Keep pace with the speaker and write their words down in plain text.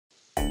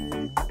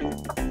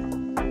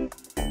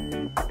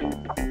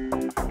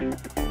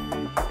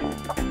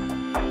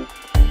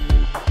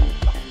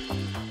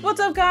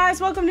up, guys?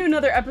 Welcome to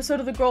another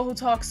episode of The Girl Who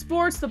Talks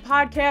Sports, the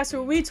podcast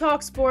where we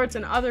talk sports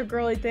and other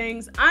girly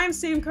things. I'm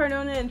Sam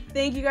Cardona, and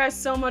thank you guys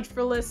so much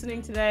for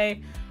listening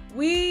today.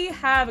 We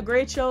have a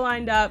great show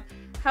lined up.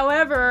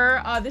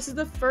 However, this is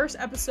the first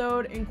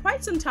episode in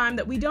quite some time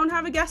that we don't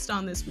have a guest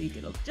on this week.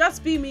 It'll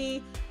just be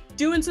me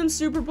doing some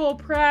Super Bowl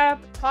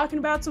prep, talking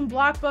about some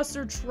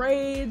blockbuster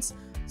trades.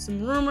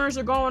 Some rumors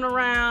are going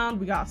around.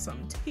 We got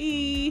some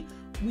tea.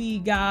 We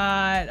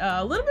got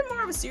a little bit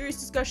more of a serious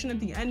discussion at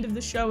the end of the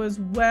show as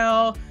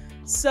well.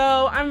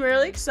 So I'm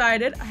really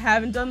excited. I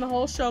haven't done the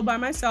whole show by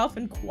myself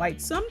in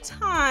quite some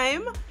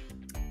time,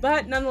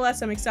 but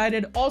nonetheless, I'm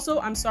excited.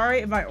 Also, I'm sorry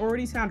if I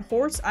already sound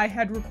hoarse. I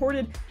had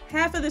recorded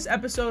half of this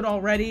episode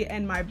already,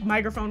 and my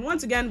microphone,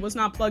 once again, was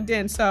not plugged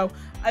in, so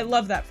I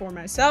love that for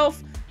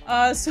myself.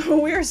 So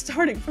we are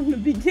starting from the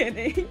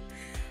beginning.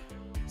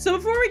 So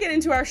before we get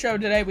into our show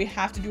today, we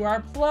have to do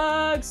our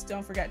plugs.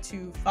 Don't forget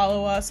to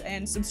follow us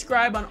and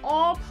subscribe on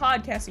all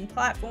podcasting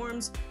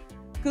platforms.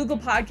 Google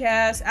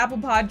Podcasts, Apple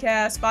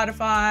Podcasts,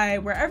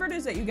 Spotify, wherever it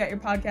is that you get your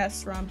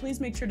podcasts from.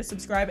 Please make sure to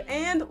subscribe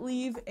and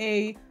leave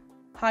a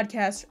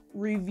podcast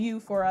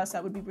review for us.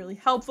 That would be really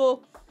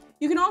helpful.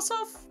 You can also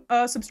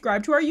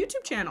subscribe to our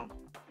YouTube channel,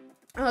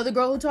 The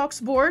Girl Who Talks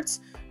Sports.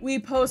 We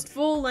post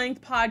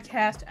full-length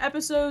podcast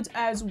episodes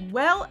as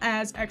well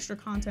as extra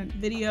content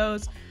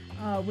videos,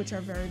 which are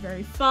very,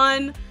 very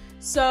fun.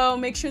 So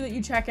make sure that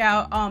you check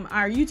out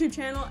our YouTube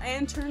channel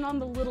and turn on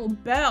the little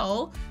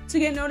bell to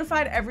get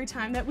notified every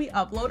time that we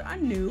upload a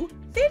new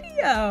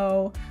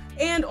video.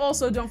 And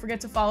also don't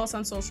forget to follow us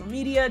on social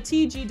media,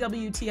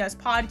 TGWTS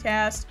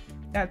Podcast.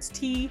 That's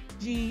TGWTS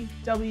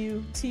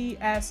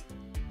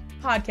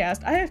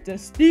Podcast. I have to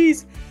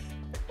sneeze.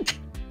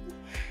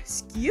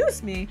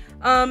 Excuse me.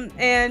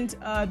 And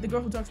The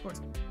Girl Who Talks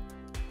Sports.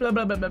 Blah,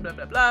 blah, blah, blah, blah,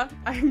 blah, blah.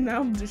 I'm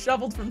now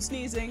disheveled from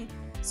sneezing.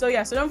 So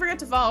don't forget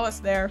to follow us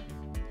there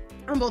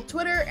on both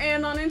Twitter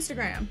and on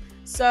Instagram.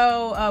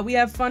 So we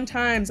have fun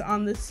times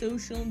on the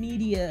social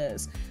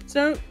medias.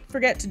 So don't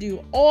forget to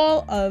do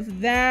all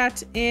of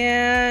that.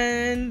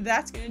 And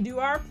that's going to do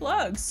our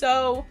plug.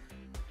 So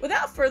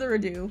without further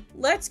ado,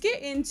 let's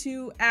get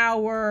into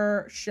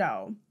our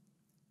show.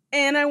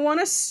 And I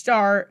want to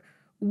start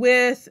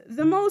with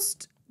the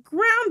most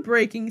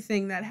groundbreaking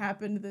thing that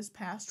happened this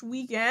past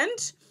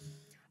weekend.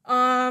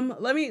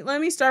 Let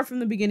me start from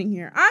the beginning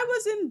here. I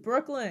was in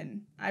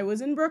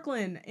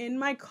Brooklyn in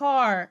my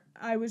car.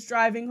 I was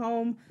driving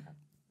home.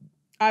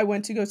 I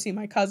went to go see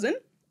my cousin.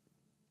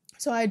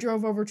 So I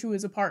drove over to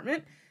his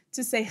apartment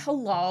to say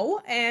hello,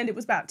 and it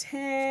was about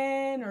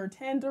 10 or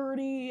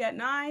 10:30 at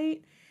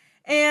night.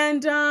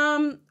 And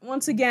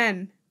once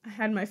again, I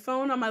had my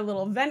phone on my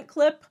little vent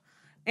clip,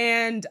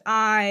 and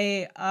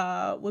I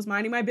was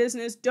minding my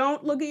business.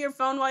 Don't look at your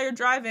phone while you're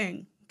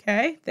driving.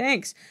 Okay,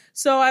 thanks.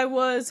 So I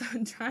was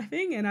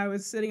driving and I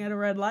was sitting at a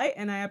red light,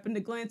 and I happened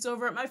to glance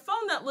over at my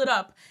phone that lit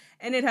up,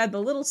 and it had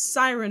the little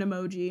siren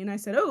emoji. And I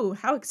said, "Oh,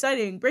 how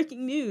exciting,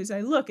 breaking news."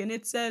 I look and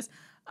it says,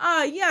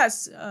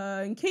 yes,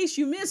 in case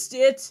you missed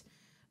it,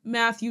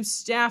 Matthew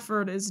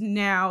Stafford is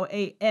now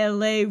a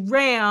LA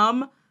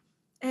Ram.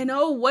 And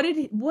oh, what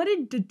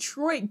did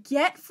Detroit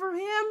get for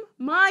him?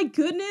 My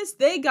goodness,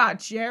 they got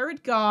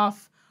Jared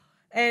Goff.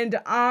 And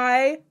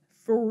I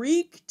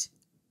freaked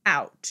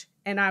out.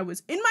 And I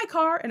was in my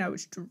car and I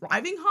was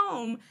driving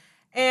home.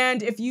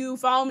 And if you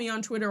follow me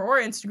on Twitter or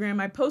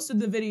Instagram, I posted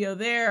the video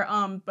there,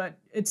 but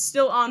it's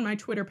still on my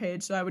Twitter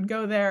page. So I would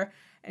go there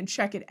and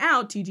check it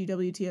out,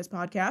 TGWTS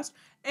Podcast.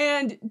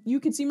 And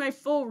you could see my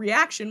full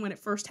reaction when it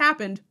first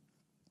happened.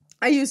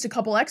 I used a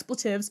couple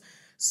expletives.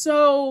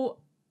 So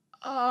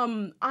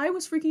I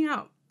was freaking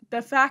out.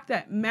 The fact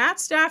that Matt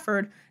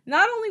Stafford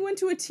not only went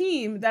to a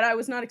team that I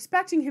was not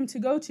expecting him to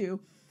go to,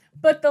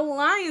 but the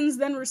Lions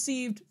then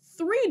received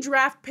 3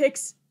 draft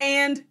picks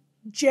and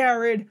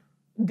Jared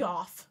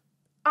Goff.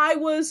 I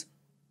was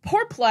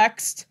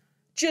perplexed,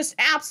 just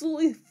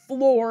absolutely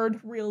floored,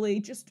 really,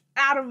 just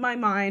out of my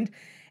mind.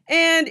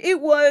 And I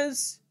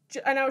was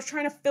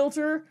trying to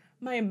filter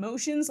my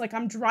emotions. Like,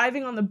 I'm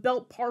driving on the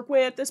Belt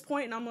Parkway at this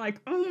point, and I'm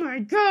like, oh my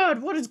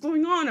God, what is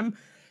going on? I'm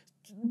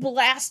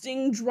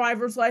blasting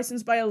Driver's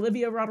License by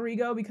Olivia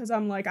Rodrigo because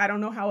I'm like, I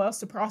don't know how else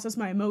to process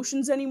my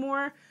emotions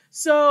anymore.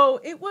 So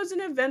it was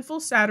an eventful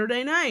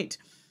Saturday night.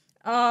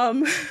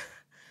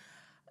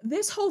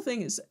 This whole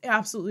thing is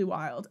absolutely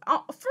wild.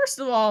 First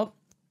of all,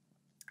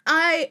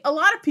 a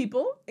lot of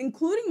people,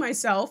 including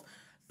myself,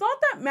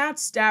 thought that Matt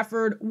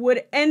Stafford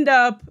would end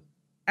up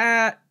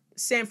at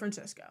San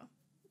Francisco.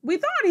 We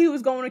thought he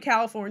was going to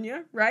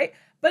California, right?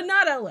 But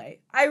not LA.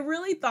 I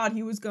really thought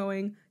he was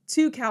going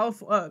to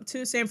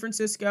San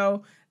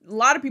Francisco. A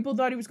lot of people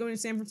thought he was going to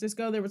San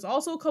Francisco. There was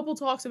also a couple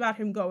talks about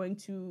him going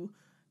to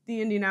the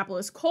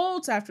Indianapolis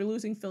Colts after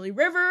losing Philly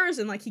Rivers,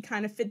 and like he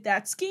kind of fit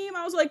that scheme.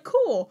 I was like,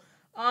 cool.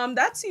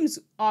 That seems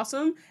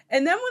awesome.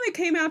 And then when it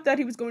came out that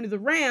he was going to the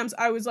Rams,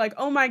 I was like,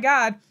 oh my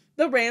God,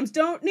 the Rams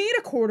don't need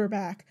a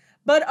quarterback.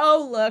 But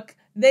oh look,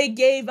 they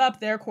gave up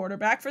their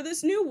quarterback for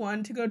this new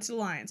one to go to the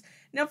Lions.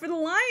 Now, for the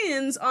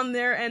Lions on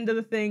their end of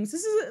the things,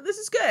 this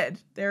is good.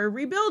 They're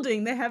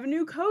rebuilding. They have a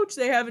new coach.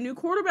 They have a new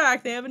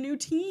quarterback. They have a new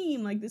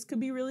team. Like, this could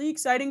be really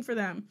exciting for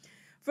them.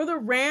 For the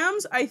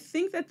Rams, I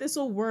think that this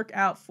will work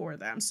out for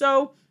them.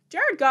 So,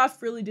 Jared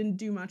Goff really didn't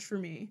do much for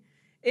me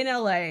in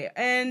LA.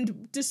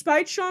 And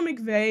despite Sean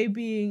McVay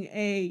being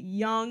a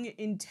young,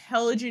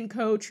 intelligent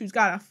coach who's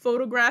got a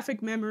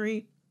photographic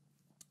memory,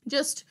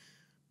 just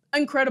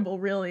incredible,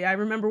 really. I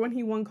remember when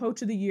he won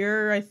Coach of the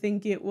Year, I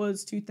think it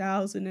was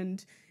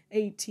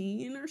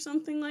 2018 or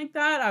something like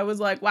that. I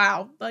was like,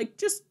 wow, like,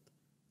 just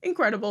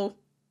incredible.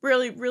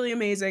 Really, really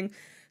amazing.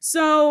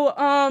 So,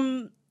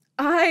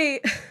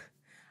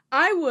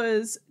 I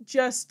was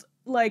just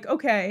like,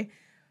 okay,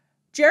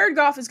 Jared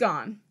Goff is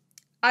gone.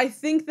 I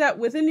think that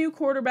with a new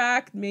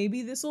quarterback,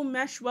 maybe this will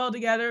mesh well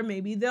together.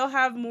 Maybe they'll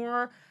have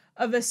more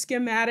of a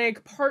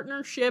schematic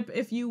partnership,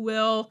 if you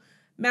will.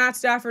 Matt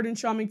Stafford and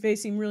Sean McVay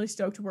seem really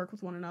stoked to work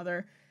with one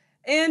another.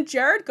 And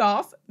Jared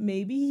Goff,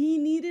 maybe he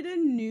needed a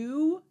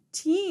new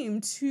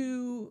team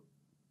to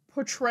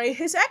portray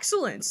his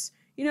excellence.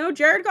 You know,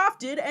 Jared Goff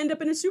did end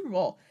up in a Super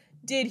Bowl.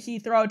 Did he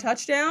throw a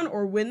touchdown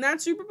or win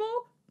that Super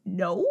Bowl?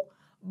 No.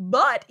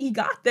 But he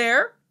got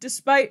there,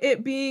 despite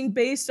it being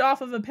based off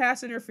of a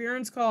pass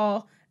interference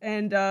call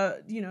and,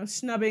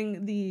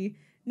 snubbing the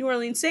New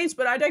Orleans Saints.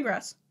 But I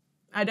digress.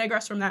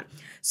 From that.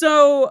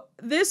 So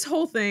this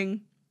whole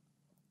thing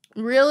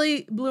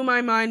really blew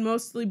my mind,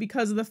 mostly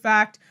because of the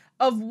fact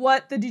of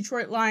what the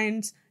Detroit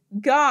Lions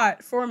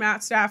got for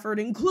Matt Stafford,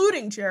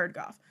 including Jared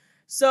Goff.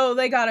 So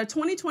they got a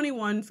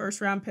 2021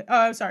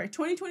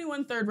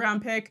 2021 third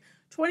round pick,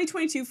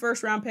 2022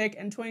 first round pick,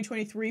 and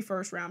 2023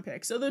 first round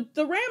pick. So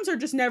the Rams are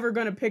just never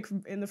going to pick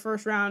in the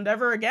first round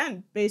ever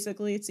again,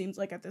 basically, it seems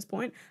like at this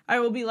point. I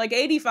will be like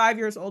 85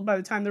 years old by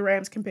the time the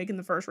Rams can pick in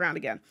the first round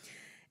again.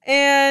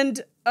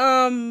 And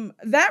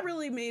that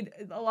really made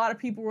a lot of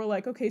people were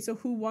like, okay, so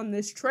who won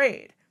this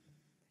trade?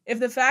 If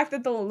the fact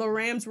that the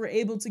Rams were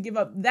able to give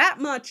up that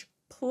much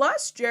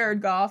plus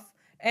Jared Goff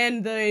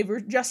and they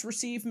just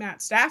received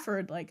Matt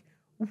Stafford, like,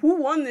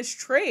 who won this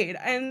trade?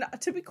 And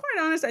to be quite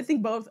honest, I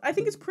think both. I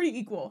think it's pretty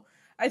equal.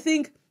 I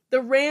think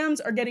the Rams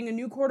are getting a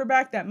new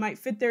quarterback that might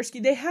fit their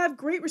scheme. They have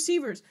great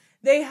receivers.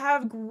 They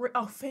have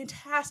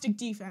fantastic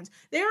defense.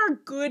 They are a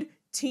good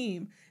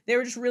team. They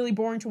were just really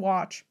boring to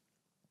watch,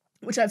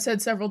 which I've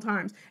said several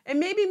times. And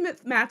maybe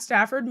Matt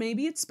Stafford,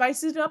 maybe it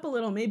spices it up a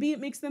little. Maybe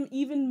it makes them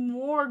even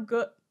more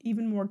good,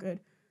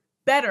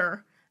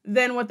 better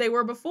than what they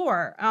were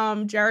before.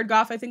 Jared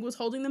Goff, I think, was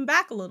holding them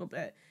back a little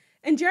bit.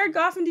 And Jared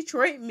Goff in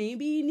Detroit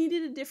maybe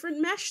needed a different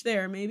mesh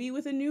there. Maybe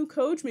with a new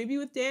coach, maybe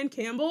with Dan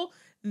Campbell,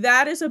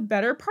 that is a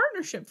better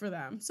partnership for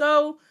them.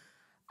 So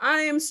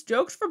I am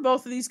stoked for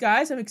both of these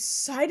guys. I'm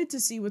excited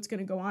to see what's going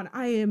to go on.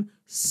 I am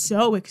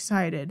so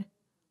excited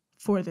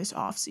for this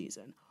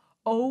offseason.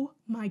 Oh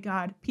my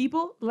God.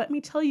 People, let me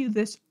tell you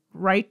this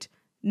right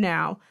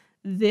now.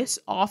 This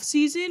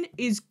offseason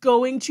is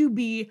going to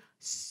be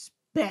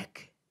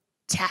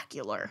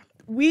spectacular.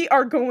 We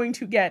are going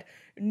to get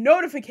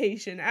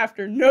notification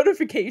after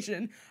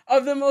notification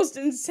of the most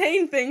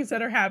insane things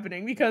that are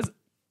happening because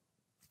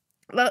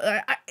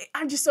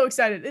I'm just so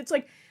excited. It's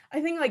like,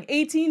 I think like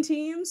 18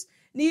 teams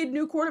need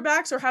new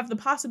quarterbacks or have the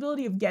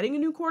possibility of getting a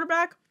new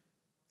quarterback.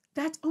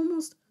 That's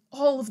almost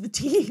all of the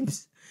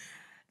teams.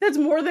 That's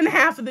more than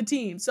half of the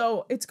team.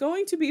 So it's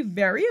going to be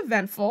very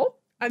eventful.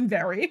 I'm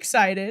very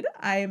excited.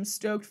 I am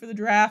stoked for the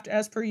draft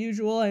as per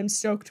usual. I'm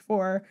stoked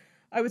for,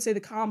 I would say,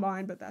 the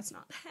combine, but that's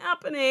not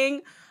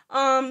happening.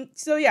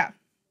 So yeah,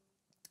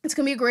 it's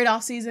going to be a great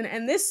offseason.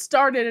 And this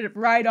started it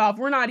right off.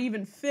 We're not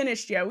even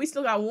finished yet. We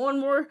still got one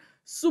more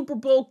Super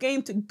Bowl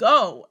game to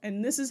go.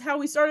 And this is how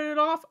we started it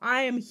off.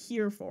 I am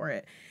here for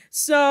it.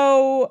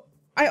 So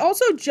I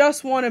also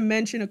just want to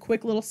mention a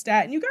quick little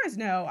stat. And you guys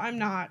know I'm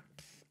not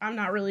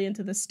really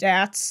into the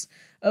stats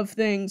of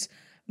things.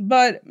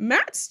 But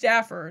Matt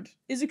Stafford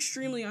is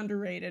extremely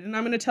underrated. And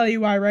I'm going to tell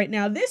you why right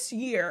now. This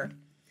year,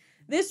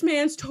 this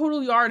man's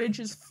total yardage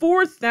is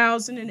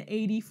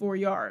 4,084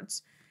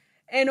 yards.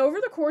 And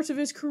over the course of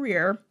his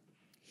career,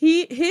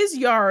 his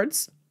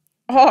yards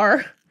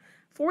are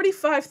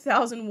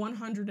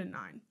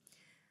 45,109.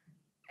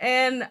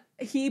 And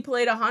he's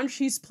played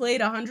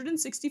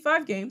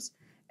 165 games.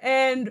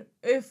 And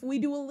if we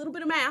do a little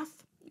bit of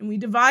math and we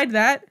divide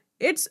that,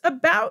 it's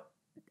about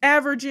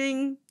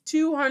averaging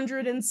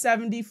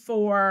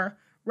 274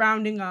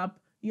 rounding up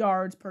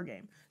yards per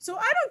game. So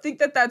I don't think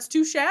that that's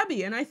too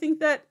shabby. And I think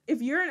that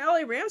if you're an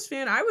LA Rams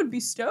fan, I would be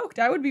stoked.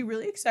 I would be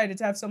really excited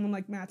to have someone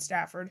like Matt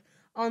Stafford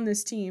on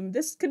this team.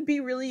 This could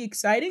be really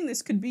exciting.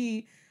 This could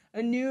be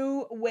a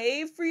new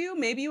wave for you.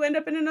 Maybe you end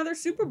up in another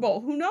Super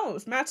Bowl. Who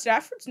knows? Matt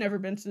Stafford's never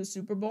been to the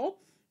Super Bowl.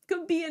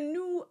 Could be a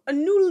new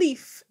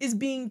leaf is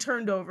being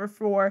turned over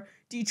for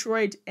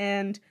Detroit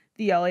and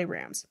the LA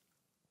Rams.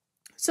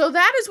 So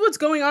that is what's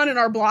going on in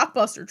our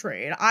blockbuster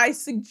trade. I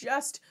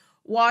suggest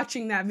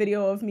watching that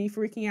video of me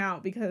freaking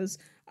out because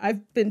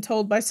I've been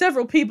told by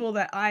several people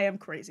that I am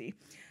crazy.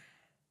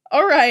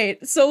 All right,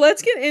 so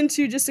let's get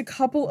into just a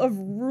couple of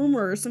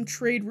rumors, some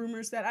trade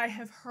rumors that I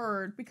have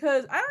heard,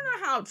 because I don't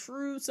know how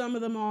true some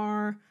of them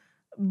are,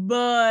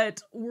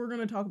 but we're going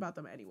to talk about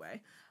them anyway.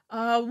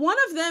 One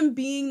of them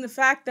being the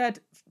fact that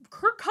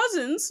Kirk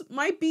Cousins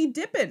might be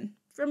dipping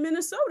from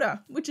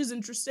Minnesota, which is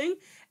interesting.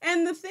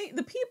 And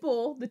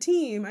the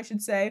team, I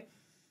should say,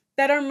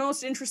 that are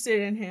most interested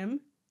in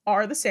him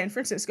are the San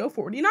Francisco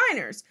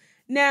 49ers.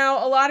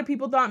 Now, a lot of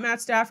people thought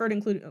Matt Stafford,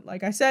 including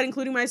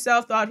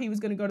myself, thought he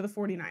was going to go to the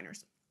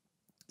 49ers.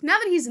 Now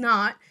that he's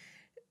not,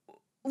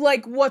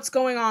 what's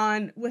going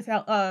on with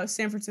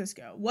San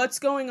Francisco? What's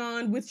going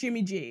on with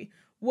Jimmy G?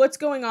 What's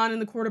going on in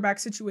the quarterback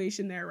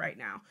situation there right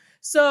now?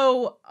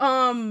 So,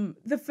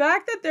 the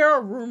fact that there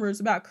are rumors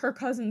about Kirk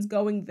Cousins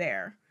going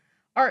there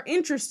are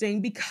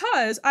interesting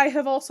because I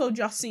have also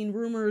just seen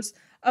rumors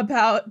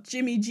about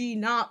Jimmy G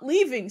not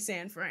leaving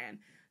San Fran.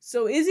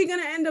 So is he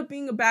going to end up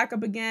being a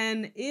backup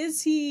again?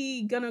 Is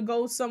he going to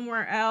go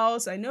somewhere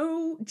else? I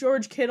know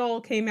George Kittle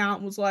came out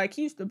and was like,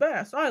 he's the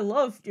best. I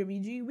love Jimmy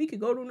G. We could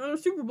go to another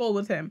Super Bowl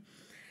with him.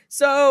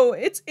 So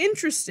it's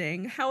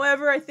interesting.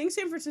 However, I think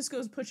San Francisco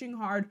is pushing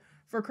hard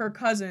for Kirk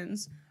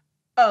Cousins,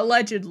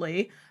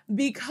 allegedly,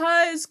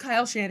 because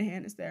Kyle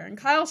Shanahan is there. And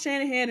Kyle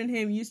Shanahan and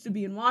him used to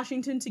be in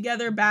Washington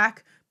together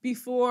back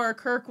before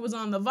Kirk was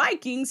on the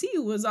Vikings. He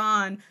was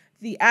on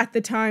the, at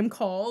the time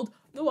called,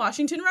 the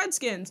Washington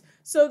Redskins.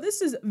 So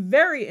this is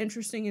very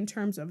interesting in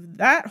terms of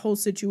that whole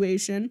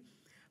situation.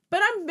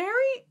 But I'm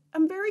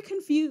very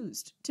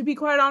confused, to be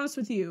quite honest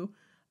with you.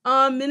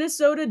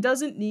 Minnesota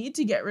doesn't need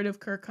to get rid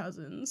of Kirk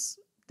Cousins.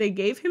 They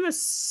gave him a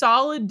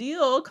solid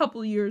deal a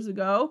couple years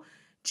ago.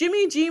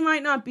 Jimmy G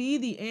might not be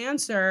the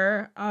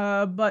answer,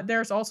 but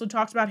there's also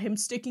talks about him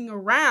sticking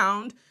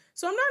around.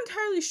 So I'm not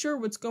entirely sure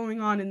what's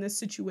going on in this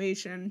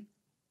situation.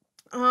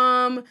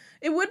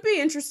 It would be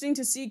interesting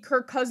to see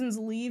Kirk Cousins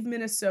leave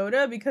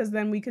Minnesota, because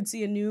then we could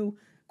see a new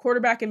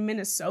quarterback in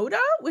Minnesota,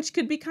 which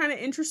could be kind of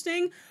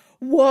interesting.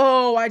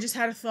 Whoa, I just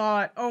had a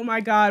thought. Oh my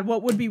God,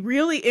 what would be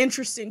really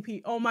interesting,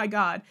 Pete? Oh my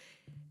God.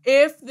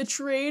 If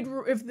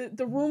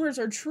the rumors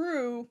are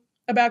true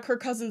about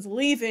Kirk Cousins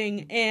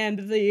leaving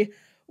and the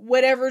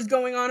whatever's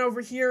going on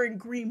over here in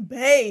Green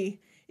Bay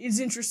is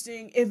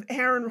interesting, if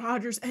Aaron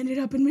Rodgers ended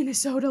up in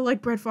Minnesota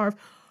like Brett Favre.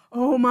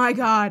 Oh my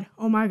God.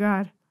 Oh my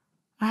God.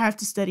 I have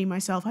to steady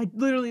myself. I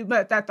literally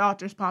that thought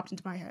just popped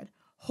into my head.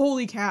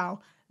 Holy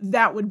cow,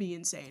 that would be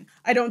insane.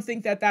 I don't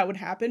think that would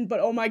happen, but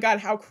oh my God,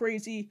 how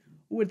crazy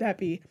would that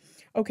be?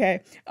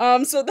 Okay,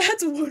 so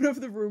that's one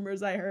of the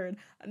rumors I heard.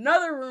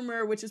 Another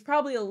rumor, which is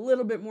probably a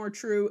little bit more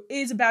true,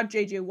 is about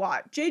J.J.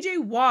 Watt. J.J.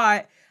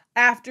 Watt,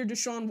 after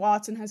Deshaun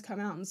Watson has come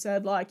out and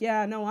said,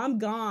 yeah, no, I'm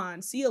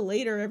gone. See you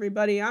later,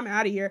 everybody. I'm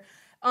out of here.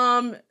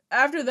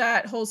 After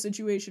that whole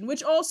situation,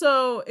 which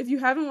also, if you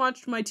haven't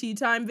watched my tea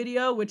time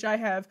video, which I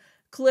have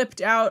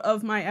clipped out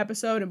of my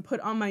episode and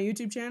put on my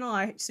YouTube channel,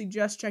 I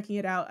suggest checking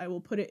it out. I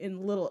will put it in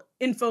the little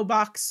info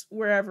box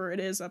wherever it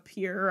is, up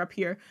here,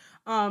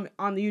 on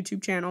the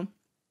YouTube channel.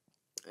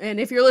 And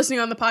if you're listening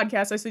on the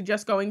podcast, I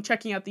suggest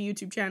checking out the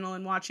YouTube channel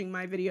and watching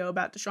my video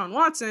about Deshaun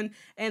Watson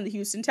and the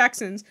Houston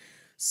Texans.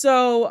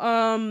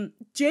 So,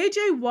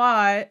 J.J.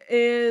 Watt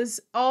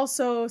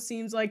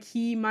seems like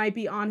he might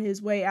be on his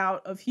way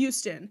out of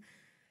Houston.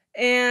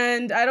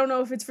 And I don't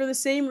know if it's for the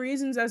same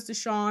reasons as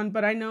Deshaun,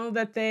 but I know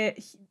that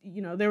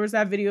there was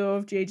that video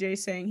of JJ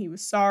saying he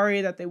was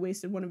sorry, that they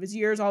wasted one of his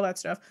years, all that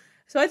stuff.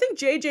 So I think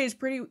JJ is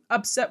pretty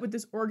upset with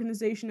this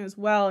organization as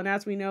well. And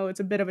as we know,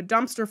 it's a bit of a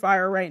dumpster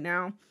fire right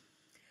now.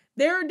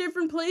 There are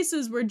different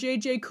places where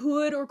JJ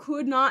could or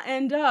could not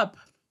end up.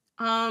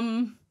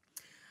 I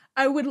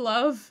would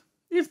love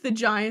if the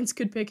Giants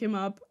could pick him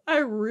up. I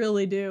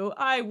really do.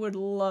 I would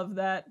love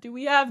that. Do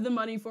we have the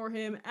money for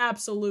him?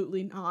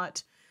 Absolutely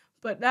not.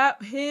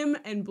 But him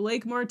and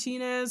Blake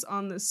Martinez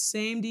on the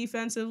same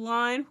defensive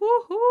line,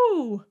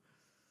 woohoo!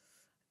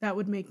 That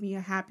would make me a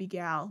happy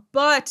gal.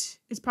 But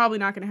it's probably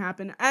not going to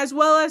happen. As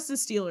well as the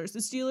Steelers. The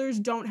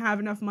Steelers don't have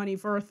enough money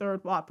for a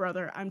third Watt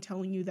brother. I'm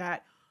telling you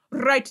that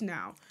right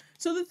now.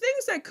 So the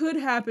things that could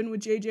happen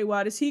with J.J.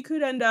 Watt is he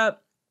could end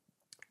up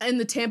in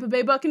the Tampa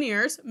Bay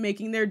Buccaneers,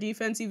 making their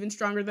defense even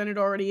stronger than it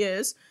already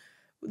is.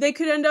 They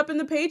could end up in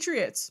the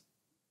Patriots.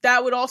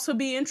 That would also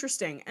be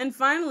interesting. And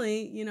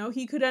finally,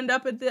 he could end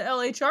up at the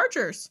LA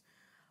Chargers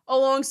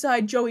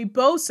alongside Joey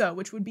Bosa,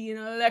 which would be an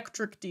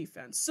electric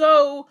defense.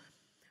 So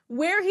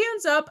where he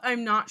ends up,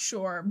 I'm not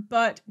sure.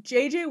 But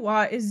J.J.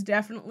 Watt is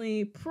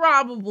definitely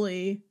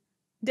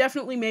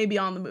maybe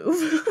on the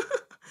move.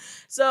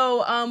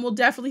 So we'll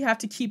definitely have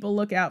to keep a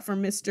lookout for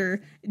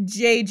Mr.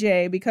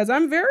 JJ, because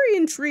I'm very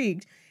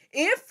intrigued.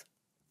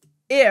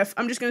 If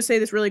I'm just going to say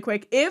this really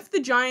quick, if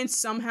the Giants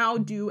somehow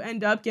do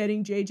end up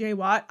getting J.J.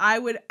 Watt, I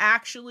would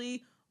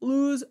actually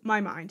lose my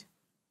mind.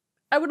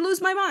 I would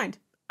lose my mind.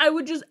 I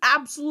would just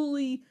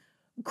absolutely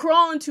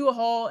crawl into a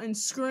hole and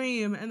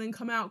scream and then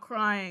come out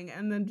crying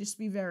and then just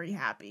be very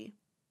happy.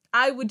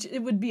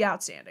 It would be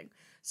outstanding.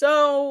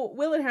 So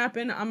will it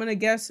happen? I'm going to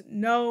guess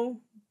no,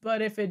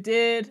 but if it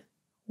did,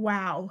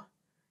 wow.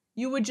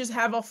 You would just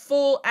have a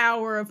full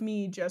hour of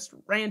me just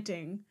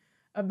ranting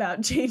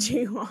about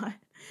J.J. Watt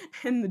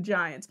and the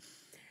Giants.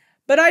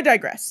 But I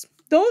digress.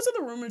 Those are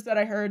the rumors that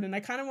I heard, and I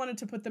kind of wanted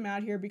to put them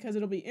out here because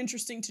it'll be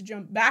interesting to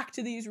jump back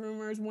to these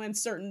rumors when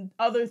certain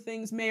other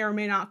things may or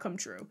may not come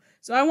true.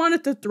 So I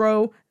wanted to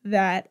throw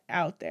that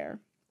out there.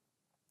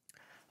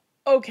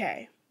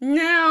 Okay,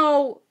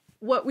 now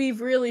what we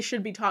really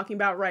should be talking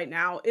about right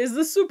now is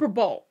the Super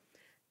Bowl.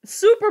 The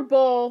Super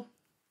Bowl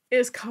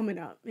is coming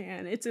up,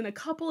 man. It's in a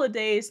couple of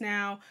days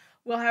now.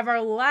 We'll have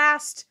our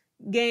last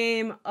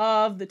game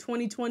of the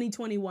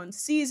 2020-21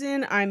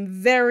 season. I'm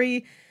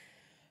very,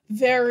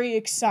 very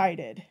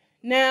excited.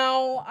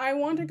 Now, I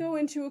want to go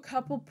into a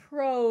couple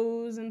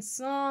pros and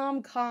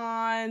some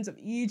cons of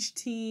each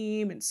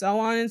team and so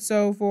on and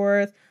so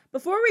forth.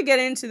 Before we get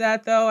into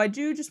that, though, I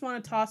do just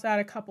want to toss out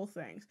a couple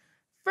things.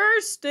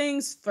 First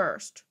things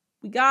first,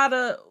 we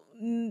gotta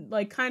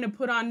kind of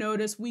put on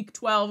notice week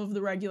 12 of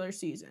the regular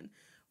season,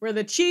 where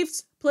the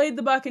Chiefs played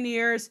the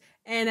Buccaneers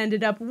and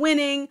ended up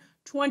winning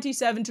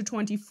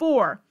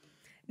 27-24.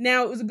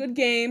 Now, it was a good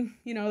game.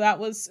 You know, that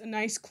was a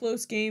nice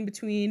close game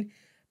between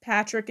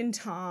Patrick and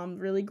Tom.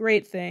 Really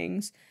great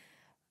things.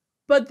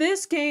 But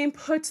this game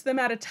puts them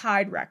at a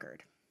tied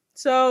record.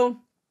 So,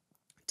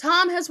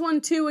 Tom has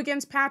won 2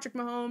 against Patrick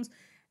Mahomes,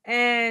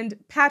 and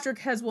Patrick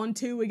has won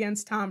 2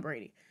 against Tom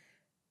Brady.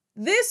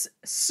 This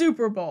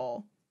Super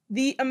Bowl,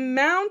 the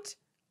amount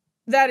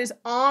that is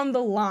on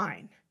the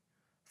line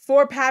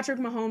for Patrick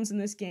Mahomes in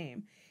this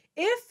game,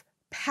 if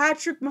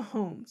Patrick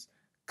Mahomes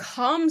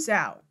comes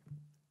out,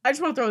 I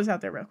just want to throw this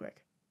out there real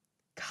quick,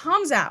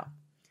 comes out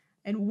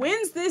and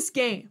wins this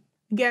game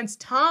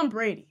against Tom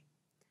Brady,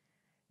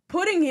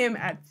 putting him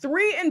at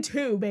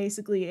 3-2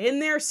 basically in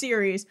their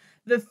series,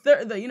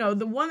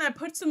 the one that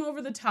puts them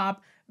over the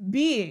top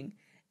being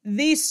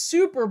the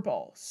Super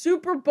Bowl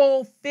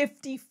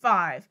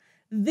 55.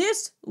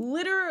 This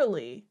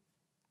literally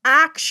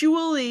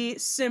actually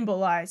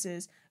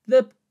symbolizes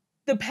the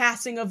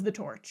passing of the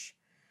torch.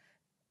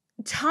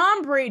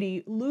 Tom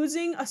Brady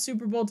losing a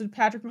Super Bowl to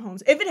Patrick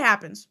Mahomes, if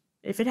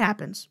it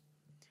happens,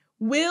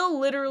 will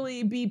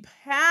literally be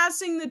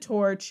passing the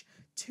torch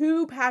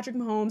to Patrick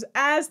Mahomes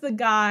as the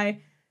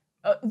guy,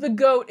 the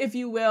GOAT, if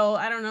you will.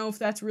 I don't know if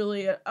that's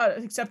really an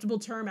acceptable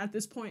term at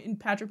this point in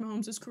Patrick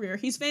Mahomes' career.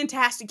 He's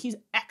fantastic. He's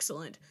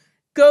excellent.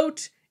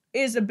 GOAT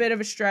is a bit of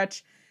a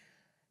stretch.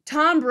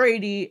 Tom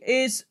Brady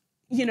is,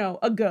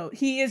 a GOAT.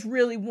 He is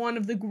really one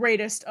of the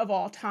greatest of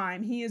all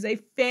time. He is a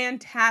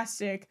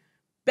fantastic,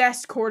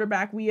 best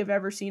quarterback we have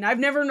ever seen. I've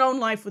never known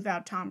life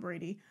without Tom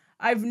Brady.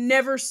 I've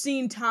never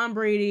seen Tom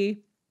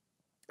Brady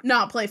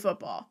not play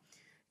football.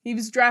 He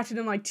was drafted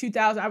in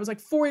 2000. I was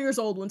 4 years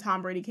old when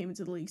Tom Brady came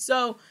into the league.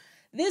 So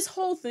this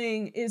whole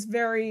thing is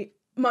very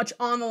much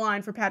on the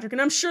line for Patrick,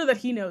 and I'm sure that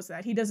he knows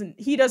that. He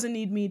doesn't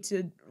need me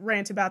to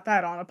rant about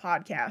that on a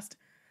podcast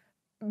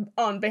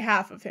on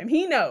behalf of him.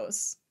 He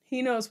knows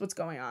what's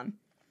going on.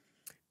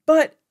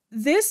 But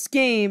this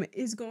game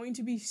is going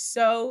to be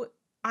so,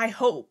 I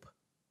hope,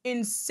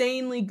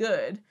 insanely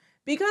good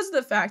because of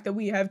the fact that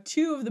we have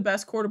 2 of the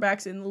best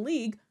quarterbacks in the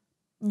league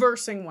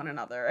versing one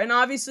another. And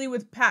obviously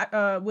with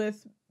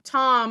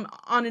Tom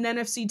on an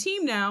NFC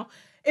team now,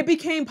 it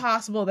became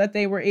possible that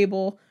they were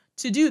able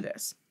to do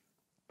this.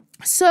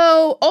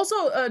 So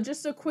also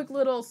just a quick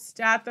little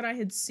stat that I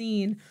had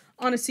seen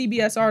on a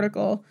CBS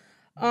article.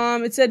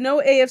 It said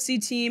no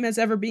AFC team has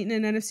ever beaten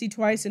an NFC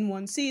twice in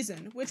one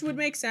season, which would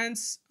make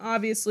sense,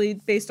 obviously,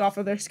 based off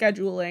of their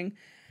scheduling.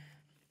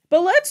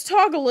 But let's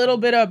talk a little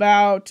bit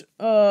about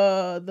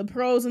the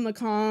pros and the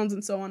cons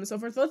and so on and so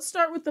forth. Let's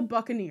start with the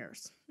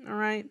Buccaneers, all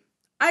right?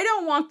 I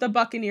don't want the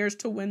Buccaneers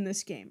to win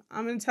this game.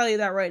 I'm going to tell you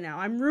that right now.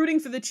 I'm rooting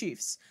for the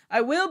Chiefs.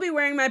 I will be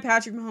wearing my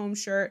Patrick Mahomes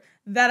shirt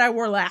that I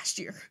wore last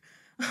year.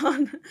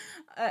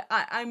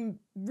 I'm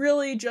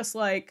really just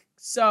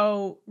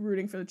so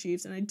rooting for the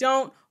Chiefs, and I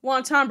don't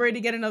want Tom Brady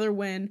to get another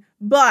win,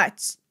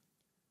 but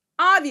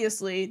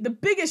obviously the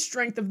biggest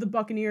strength of the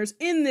Buccaneers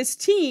in this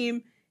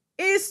team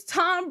is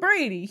Tom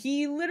Brady.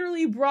 He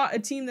literally brought a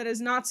team that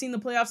has not seen the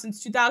playoffs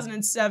since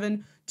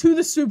 2007 to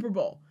the Super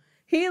Bowl.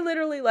 He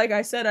literally, like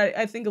I said,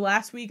 I think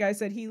last week I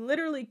said he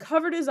literally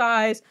covered his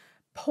eyes,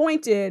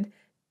 pointed,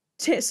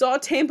 saw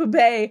Tampa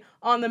Bay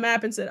on the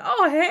map and said,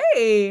 "Oh,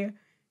 hey,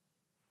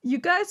 you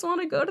guys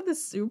want to go to the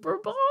Super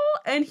Bowl?"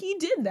 And he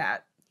did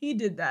that.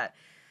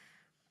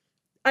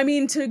 I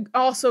mean, to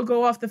also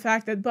go off the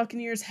fact that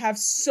Buccaneers have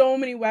so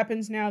many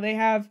weapons now. They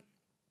have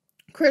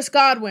Chris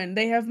Godwin.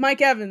 They have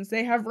Mike Evans.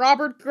 They have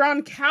Robert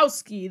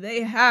Gronkowski.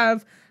 They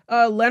have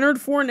Leonard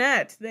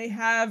Fournette. They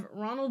have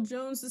Ronald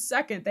Jones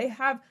II. They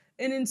have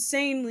an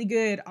insanely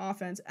good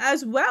offense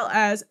as well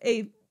as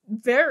a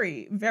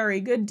very, very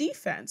good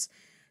defense.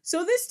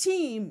 So this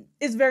team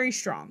is very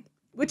strong,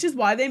 which is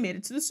why they made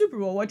it to the Super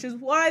Bowl, which is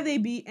why they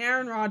beat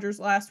Aaron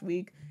Rodgers last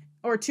week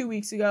or 2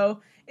 weeks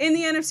ago in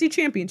the NFC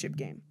Championship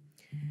game.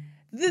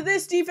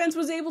 This defense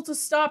was able to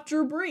stop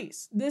Drew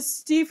Brees.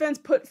 This defense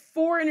put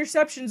 4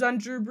 interceptions on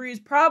Drew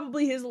Brees,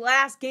 probably his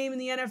last game in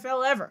the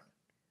NFL ever,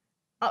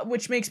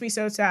 which makes me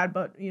so sad,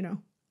 but,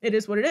 it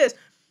is what it is.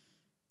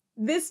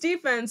 This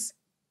defense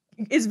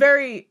is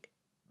very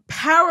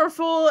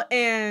powerful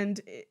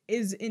and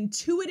is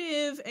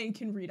intuitive and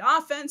can read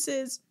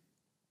offenses.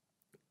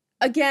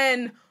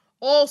 Again,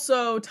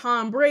 also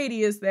Tom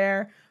Brady is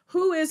there,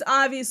 who is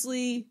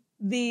obviously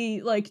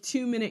the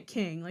 2-minute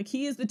king.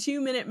 He is the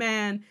 2-minute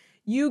man.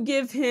 You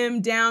give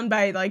him down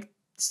by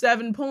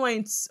 7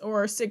 points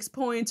or 6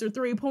 points or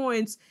 3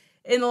 points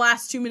in the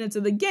last 2 minutes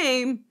of the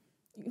game,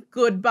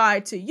 goodbye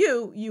to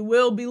you. You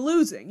will be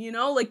losing,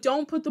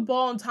 don't put the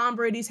ball in Tom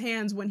Brady's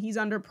hands when he's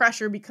under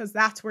pressure, because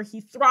that's where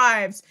he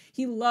thrives.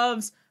 He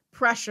loves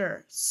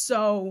pressure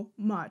so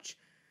much.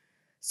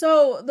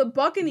 So the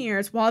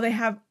Buccaneers, while they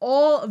have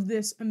all of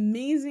this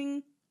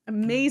amazing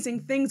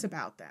things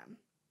about them,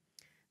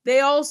 they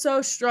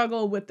also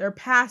struggle with their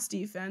pass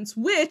defense,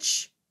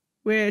 which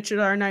is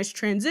our nice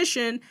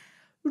transition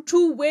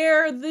to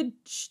where the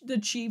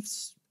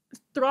Chiefs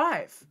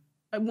thrive.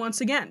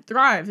 Once again,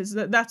 thrive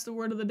that's the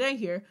word of the day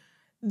here.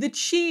 The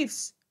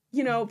Chiefs,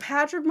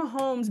 Patrick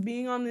Mahomes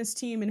being on this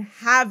team and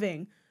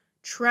having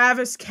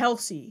Travis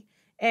Kelce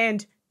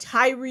and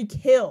Tyreek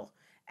Hill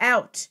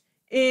out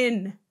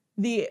in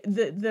the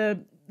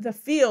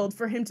field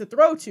for him to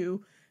throw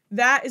to,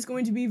 that is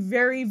going to be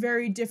very,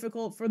 very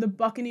difficult for the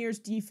Buccaneers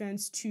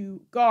defense to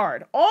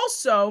guard.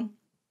 Also,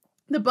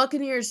 the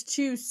Buccaneers'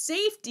 two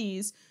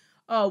safeties,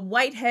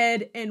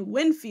 Whitehead and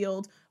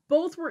Winfield,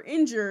 both were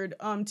injured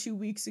 2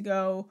 weeks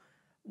ago.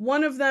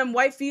 One of them,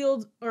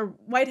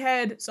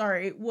 Whitehead,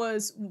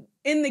 was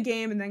in the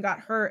game and then got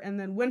hurt, and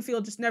then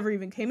Winfield just never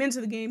even came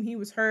into the game. He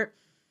was hurt.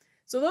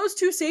 So those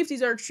two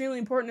safeties are extremely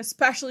important,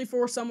 especially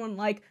for someone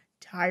like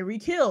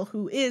Tyreek Hill,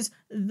 who is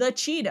the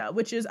cheetah,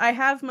 which is, I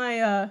have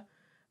my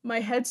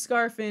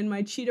headscarf in,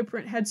 my cheetah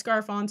print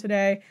headscarf on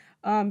today,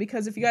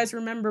 because if you guys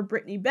remember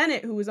Brittany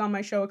Bennett, who was on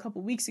my show a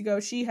couple weeks ago,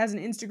 she has an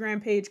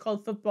Instagram page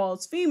called Football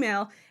is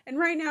Female, and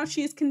right now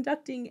she is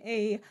conducting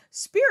a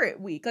Spirit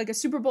Week, a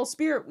Super Bowl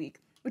Spirit Week,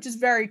 which is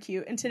very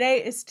cute. And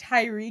today is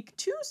Tyreek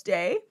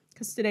Tuesday,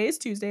 because today is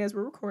Tuesday as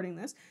we're recording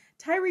this.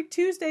 Tyreek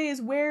Tuesday is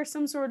wear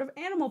some sort of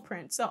animal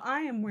print, so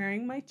I am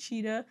wearing my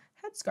cheetah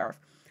headscarf.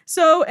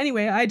 So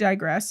anyway, I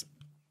digress.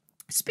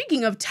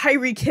 Speaking of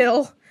Tyreek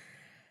Hill,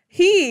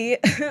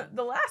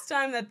 the last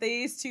time that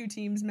these two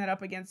teams met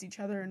up against each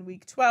other in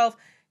Week 12,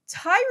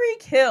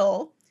 Tyreek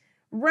Hill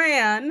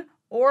ran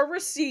or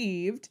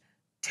received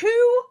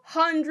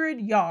 200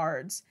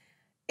 yards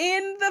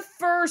in the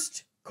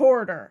first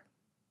quarter.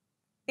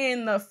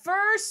 In the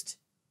first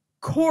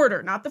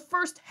quarter, not the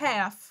first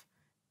half,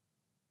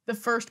 the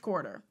first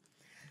quarter.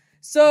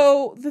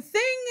 So the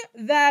thing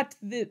that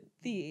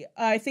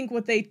I think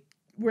what they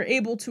were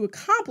able to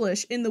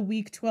accomplish in the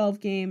Week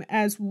 12 game,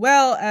 as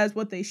well as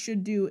what they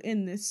should do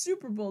in this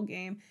Super Bowl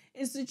game,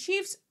 is the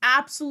Chiefs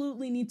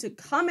absolutely need to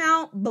come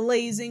out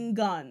blazing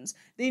guns.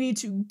 They need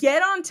to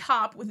get on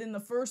top within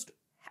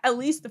at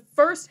least the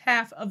first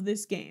half of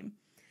this game.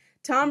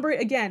 Tom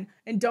Brady, again,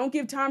 and don't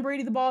give Tom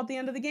Brady the ball at the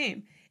end of the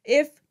game.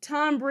 If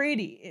Tom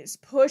Brady is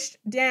pushed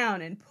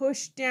down and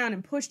pushed down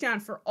and pushed down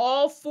for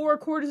all 4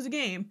 quarters of the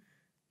game,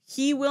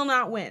 he will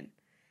not win.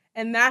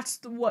 And that's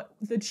what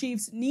the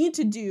Chiefs need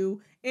to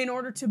do in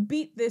order to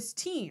beat this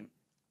team.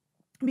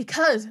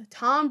 Because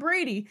Tom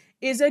Brady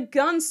is a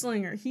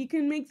gunslinger. He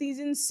can make these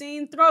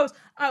insane throws.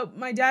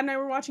 My dad and I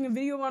were watching a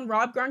video on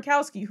Rob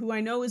Gronkowski, who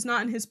I know is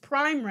not in his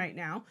prime right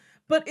now,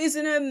 but is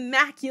an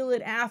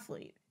immaculate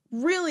athlete.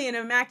 Really an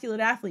immaculate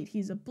athlete.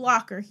 He's a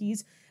blocker.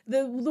 He's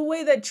the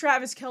way that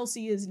Travis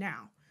Kelce is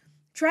now.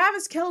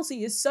 Travis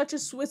Kelce is such a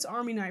Swiss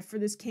Army knife for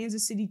this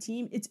Kansas City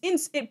team.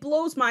 It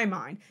blows my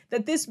mind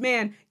that this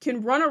man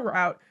can run a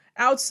route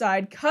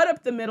outside, cut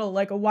up the middle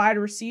like a wide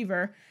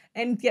receiver,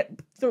 and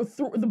get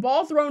the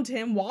ball thrown to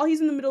him while he's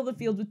in the middle of the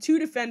field with 2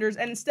 defenders.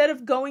 And instead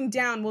of going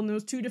down when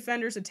those 2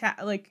 defenders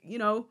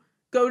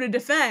go to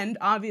defend,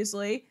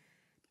 obviously,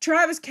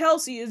 Travis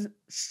Kelce is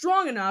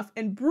strong enough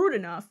and brute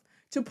enough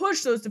to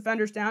push those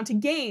defenders down to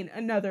gain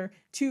another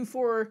 2,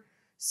 4,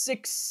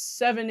 6,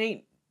 7,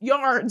 8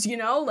 yards,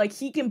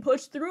 he can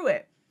push through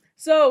it.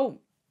 So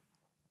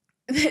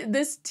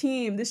this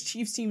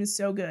Chiefs team is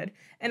so good,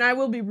 and I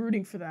will be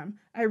rooting for them.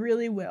 I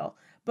really will.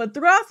 But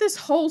throughout this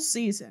whole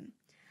season,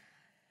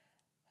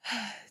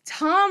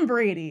 Tom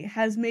Brady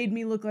has made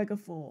me look like a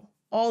fool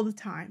all the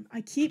time.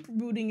 I keep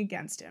rooting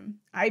against him.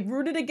 I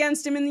rooted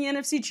against him in the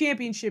NFC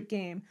Championship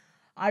game.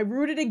 I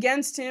rooted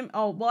against him.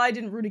 I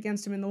didn't root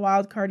against him in the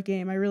wild card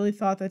game. I really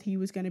thought that he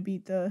was going to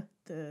beat the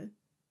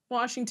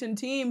Washington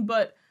team,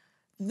 but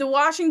the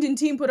Washington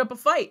team put up a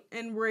fight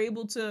and were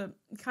able to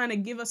kind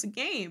of give us a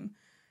game.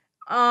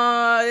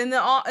 Throughout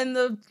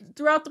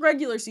the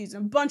regular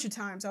season, a bunch of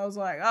times I was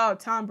like, oh,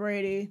 Tom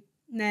Brady,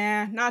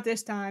 nah, not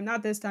this time.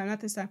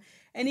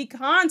 And he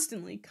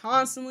constantly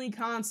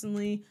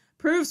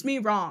proves me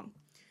wrong.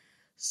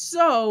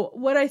 So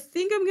what I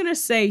think I'm going to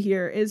say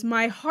here is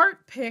my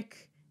heart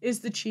pick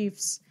is the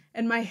Chiefs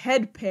and my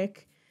head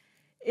pick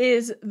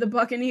is the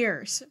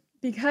Buccaneers.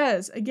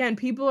 Because, again,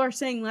 people are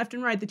saying left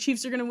and right, the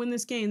Chiefs are going to win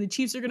this game.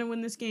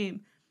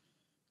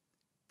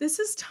 This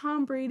is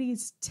Tom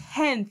Brady's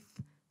 10th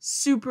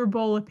Super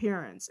Bowl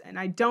appearance, and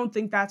I don't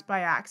think that's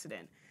by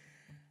accident.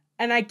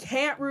 and I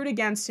can't root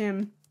against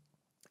him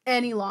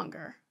any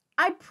longer.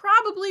 I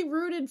probably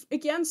rooted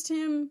against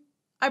him.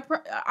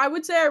 I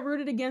would say I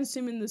rooted against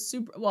him in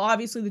the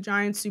obviously the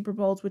Giants Super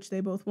Bowls, which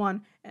they both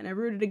won, and I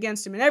rooted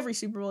against him in every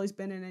Super Bowl he's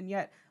been in, and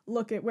yet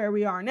look at where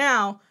we are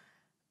now.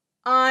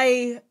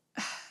 I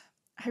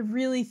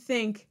really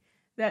think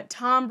that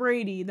Tom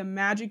Brady, the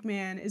Magic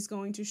Man, is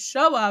going to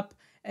show up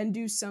and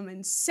do some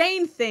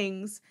insane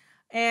things,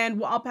 and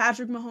while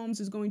Patrick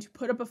Mahomes is going to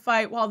put up a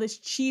fight, while this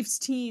Chiefs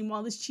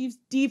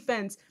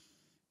defense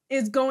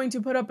is going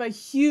to put up a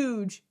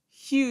huge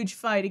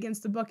fight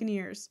against the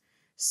Buccaneers,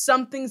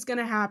 something's going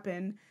to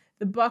happen.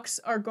 The Bucs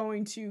are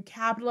going to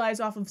capitalize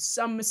off of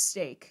some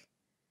mistake,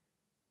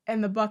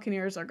 and the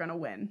Buccaneers are going to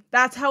win.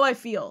 That's how I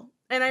feel.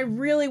 And I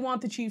really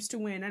want the Chiefs to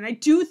win. And I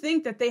do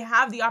think that they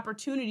have the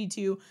opportunity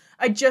to.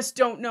 I just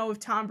don't know if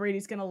Tom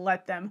Brady's going to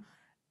let them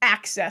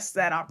access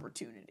that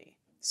opportunity.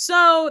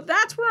 So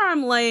that's where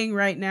I'm laying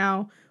right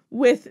now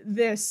with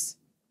this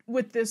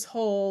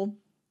whole,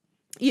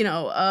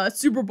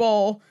 Super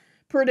Bowl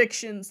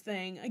predictions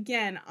thing.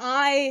 Again,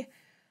 I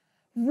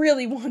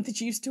really want the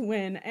Chiefs to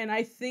win, and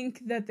I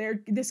think that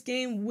this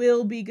game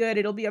will be good.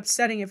 It'll be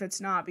upsetting if it's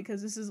not,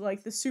 because this is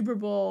like the Super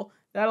Bowl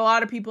that a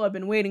lot of people have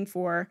been waiting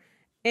for.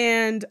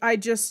 And I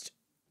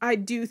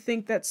do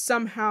think that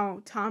somehow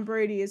Tom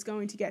Brady is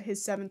going to get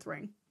his 7th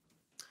ring.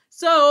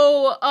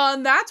 So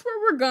that's where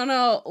we're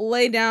gonna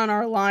lay down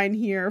our line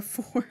here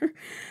for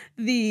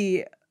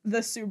the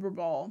Super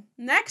Bowl.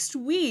 Next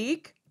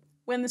week,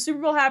 when the Super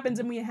Bowl happens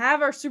and we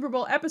have our Super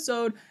Bowl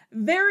episode,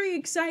 very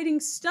exciting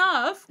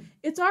stuff.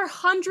 It's our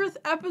 100th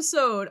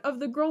episode of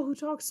The Girl Who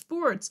Talks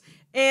Sports.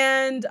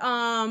 And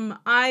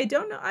I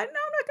don't know. I'm not going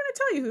to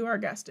tell you who our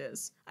guest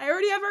is. I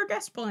already have our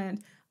guest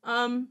planned.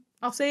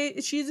 I'll say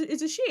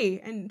it's a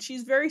she, and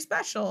she's very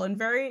special and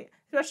very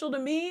special to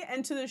me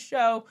and to the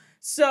show.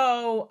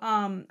 So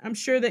I'm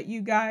sure that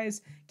you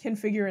guys can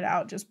figure it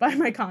out just by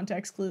my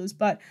context clues.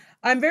 But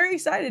I'm very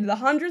excited. The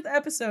 100th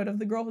episode of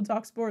The Girl Who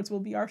Talks Sports will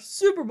be our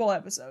Super Bowl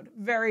episode.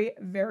 Very,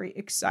 very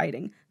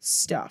exciting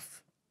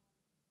stuff.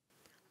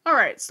 All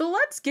right, so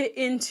let's get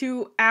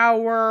into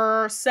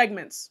our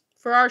segments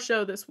for our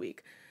show this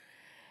week.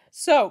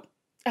 So,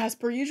 as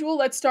per usual,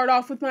 let's start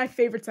off with my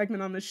favorite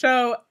segment on the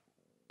show.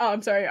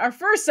 Our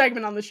first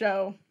segment on the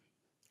show,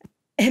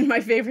 and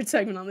my favorite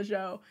segment on the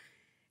show,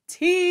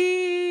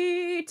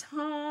 Tea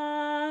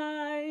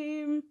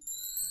Time.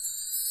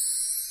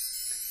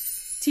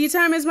 Tea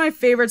Time is my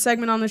favorite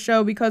segment on the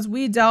show because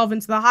we delve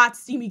into the hot,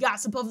 steamy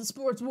gossip of the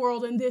sports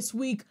world, and this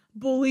week,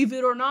 believe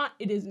it or not,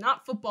 it is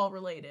not football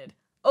related.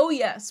 Oh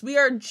yes, we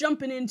are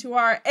jumping into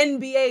our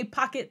NBA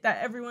pocket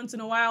that every once in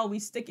a while we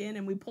stick in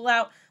and we pull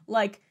out,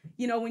 like,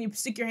 when you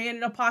stick your hand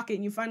in a pocket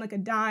and you find like a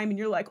dime and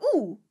you're like,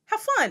 ooh,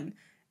 have fun.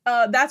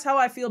 That's how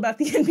I feel about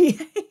the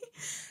NBA.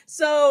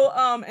 So,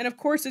 and of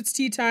course it's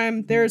tea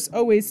time. There's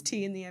always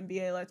tea in the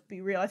NBA, let's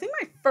be real. I think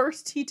my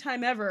first tea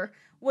time ever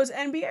was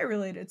NBA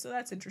related, so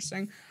that's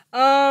interesting.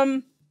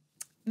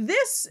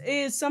 This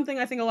is something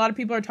I think a lot of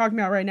people are talking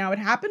about right now. It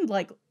happened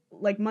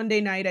like Monday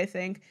night, I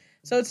think.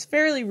 So it's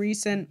fairly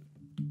recent.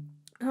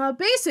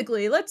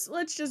 Basically,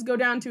 let's just go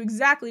down to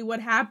exactly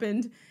what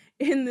happened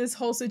in this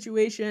whole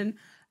situation.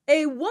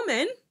 A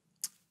woman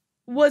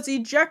was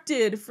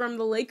ejected from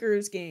the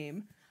Lakers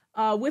game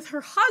with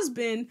her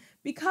husband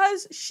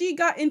because she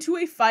got into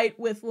a fight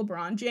with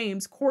LeBron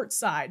James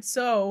courtside.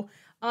 So,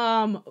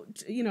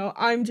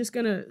 I'm just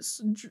gonna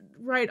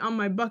write on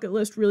my bucket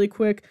list really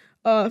quick,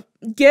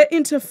 get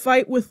into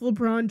fight with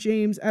LeBron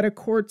James at a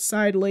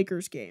courtside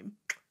Lakers game.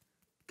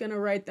 Gonna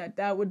write that.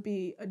 That would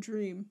be a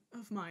dream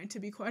of mine, to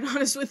be quite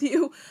honest with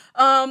you.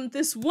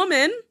 This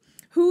woman,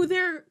 who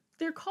they're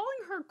calling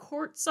her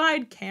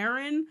Courtside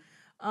Karen,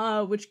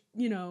 which,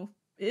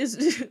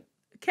 is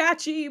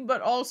catchy,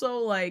 but also,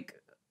 like,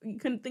 you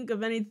couldn't think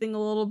of anything a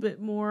little bit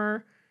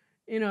more,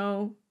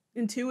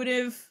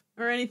 intuitive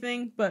or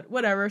anything, but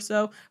whatever.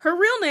 So her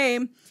real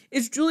name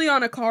is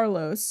Juliana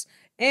Carlos,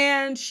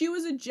 and she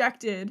was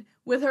ejected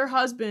with her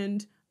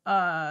husband,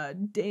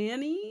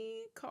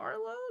 Danny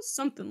Carlos,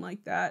 something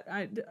like that.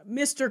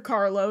 Mr.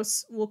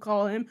 Carlos, we'll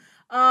call him.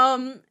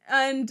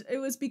 And it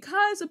was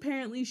because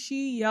apparently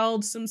she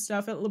yelled some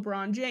stuff at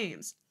LeBron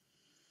James.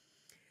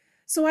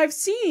 So I've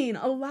seen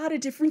a lot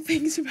of different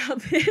things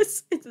about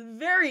this. It's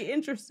very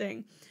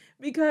interesting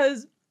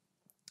because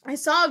I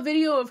saw a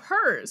video of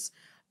hers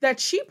that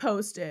she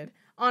posted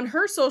on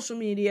her social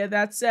media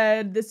that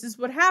said, this is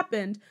what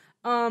happened.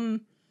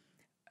 LeBron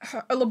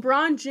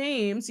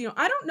James,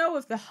 I don't know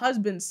if the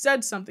husband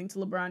said something to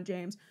LeBron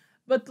James,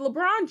 but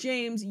LeBron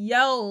James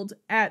yelled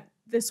at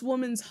this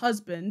woman's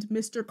husband,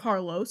 Mr.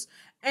 Carlos,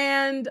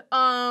 and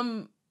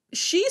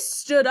she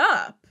stood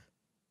up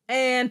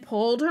and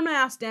pulled her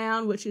mask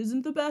down, which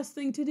isn't the best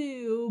thing to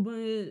do,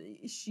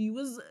 but she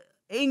was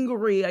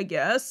angry, I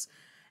guess.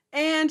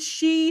 And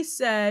she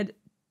said,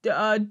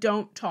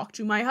 don't talk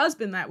to my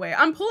husband that way.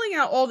 I'm pulling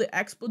out all the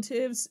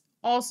expletives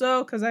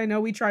also, because I know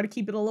we try to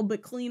keep it a little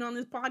bit clean on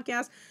this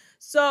podcast.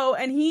 So,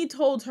 and he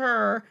told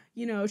her,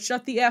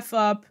 shut the F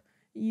up,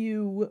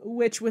 you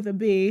witch with a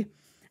B.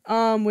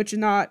 which is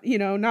not,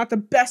 not the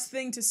best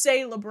thing to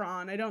say,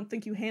 LeBron. I don't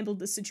think you handled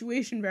the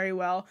situation very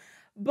well.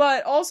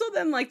 But also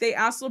then, like, they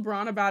asked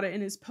LeBron about it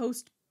in his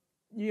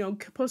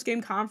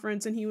post-game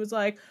conference, and he was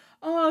like,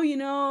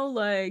 oh,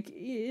 like,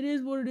 it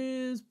is what it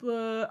is,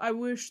 but I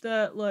wish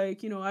that,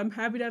 like, I'm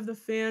happy to have the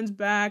fans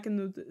back,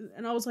 and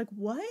I was like,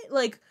 what?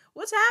 Like,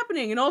 what's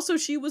happening? And also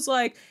she was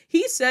like,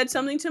 he said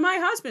something to my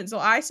husband, so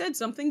I said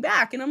something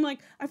back, and I'm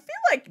like, I feel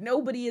like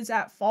nobody is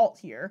at fault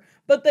here,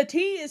 but the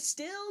tea is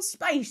still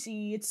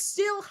spicy, it's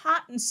still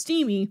hot and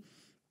steamy.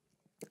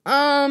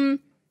 Again,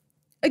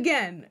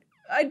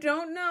 I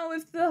don't know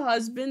if the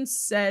husband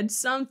said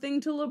something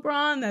to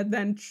LeBron that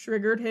then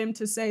triggered him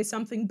to say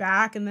something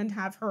back and then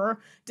have her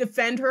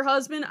defend her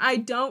husband. I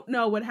don't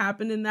know what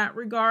happened in that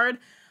regard.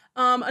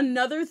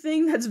 Another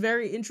thing that's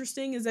very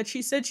interesting is that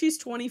she said she's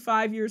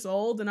 25 years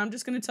old, and I'm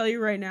just going to tell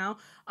you right now,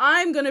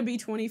 I'm going to be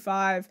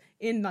 25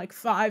 in like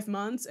 5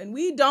 months, and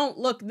we don't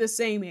look the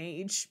same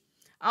age.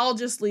 I'll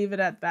just leave it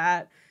at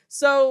that.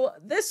 So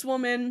this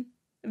woman,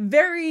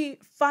 very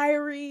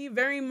fiery,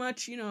 very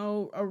much,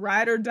 a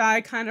ride or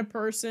die kind of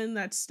person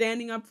that's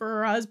standing up for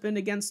her husband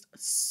against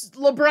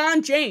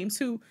LeBron James,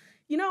 who,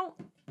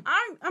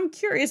 I'm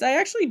curious. I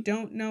actually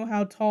don't know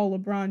how tall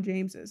LeBron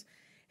James is.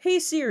 Hey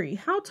Siri,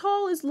 how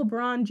tall is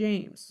LeBron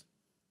James?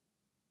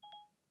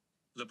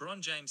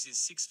 LeBron James is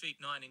 6 feet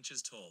 9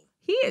 inches tall.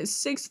 He is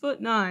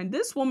 6'9".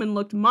 This woman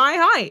looked my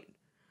height.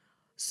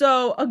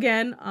 So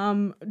again,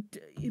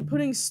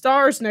 putting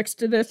stars next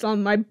to this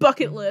on my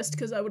bucket list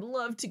because I would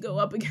love to go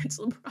up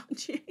against LeBron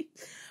James.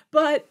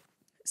 But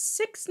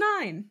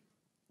 6'9",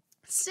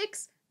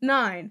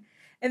 6'9",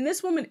 and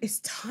this woman is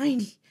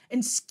tiny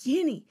and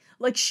skinny.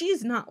 Like,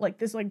 she's not like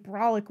this like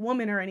brolic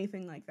woman or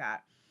anything like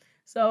that.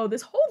 So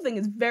this whole thing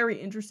is very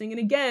interesting. And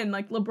again,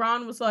 like,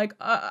 LeBron was like,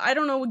 I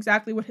don't know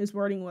exactly what his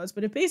wording was,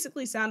 but it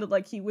basically sounded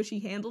like he wished he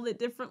handled it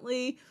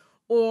differently,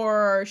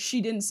 or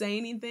she didn't say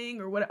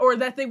anything, or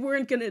that they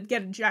weren't going to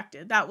get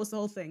ejected. That was the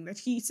whole thing, that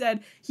he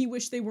said he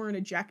wished they weren't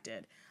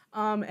ejected.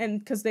 And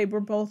because they were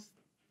both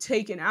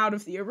taken out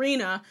of the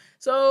arena.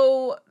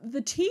 So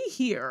the tea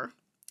here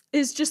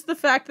is just the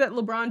fact that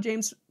LeBron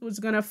James was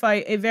going to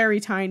fight a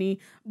very tiny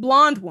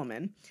blonde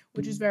woman,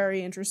 which is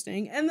very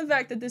interesting. And the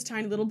fact that this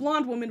tiny little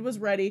blonde woman was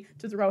ready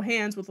to throw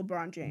hands with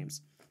LeBron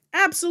James.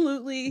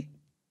 Absolutely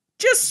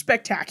just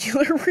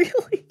spectacular,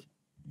 really.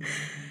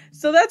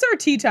 So that's our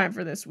tea time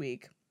for this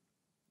week.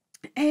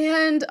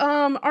 And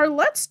our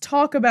let's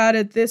talk about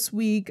it this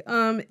week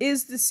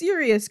is the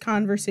serious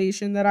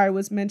conversation that I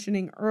was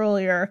mentioning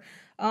earlier.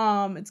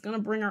 It's going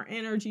to bring our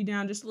energy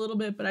down just a little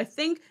bit, but I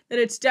think that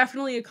it's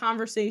definitely a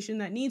conversation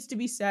that needs to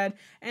be said.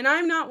 And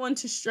I'm not one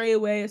to stray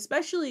away,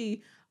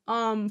 especially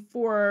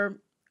for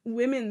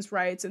women's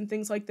rights and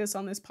things like this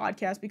on this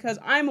podcast, because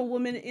I'm a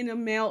woman in a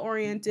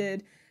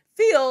male-oriented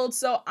field,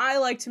 so I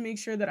like to make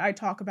sure that I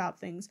talk about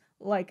things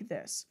like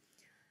this.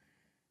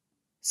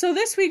 So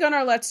this week on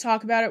our Let's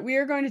Talk About It, we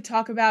are going to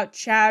talk about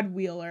Chad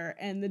Wheeler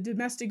and the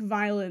domestic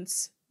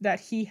violence that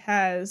he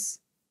has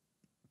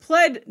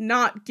pled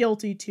not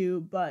guilty to,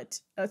 but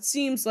it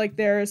seems like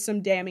there is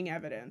some damning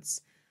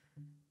evidence.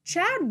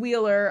 Chad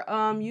Wheeler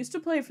used to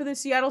play for the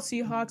Seattle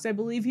Seahawks. I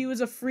believe he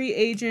was a free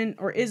agent,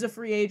 or is a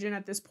free agent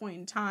at this point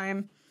in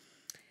time.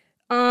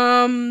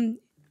 It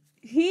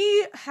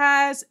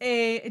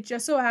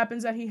just so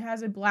happens that he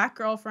has a black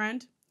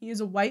girlfriend. He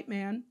is a white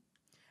man.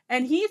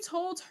 And he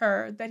told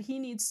her that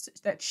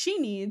she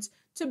needs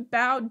to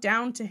bow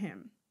down to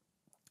him.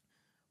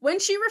 When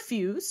she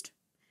refused,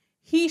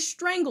 he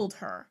strangled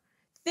her,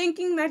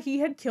 thinking that he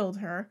had killed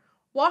her,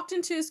 walked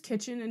into his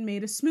kitchen and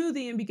made a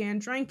smoothie and began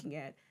drinking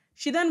it.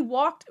 She then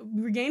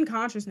regained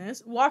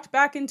consciousness, walked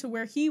back into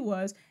where he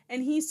was,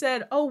 and he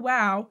said, "Oh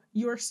wow,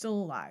 you're still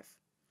alive."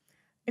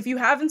 If you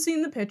haven't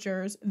seen the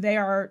pictures, they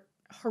are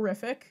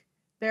horrific.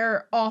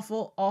 They're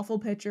awful, awful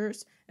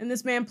pictures. And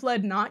this man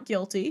pled not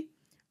guilty.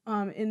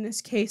 In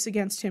this case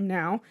against him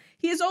now.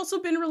 He has also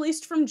been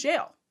released from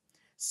jail.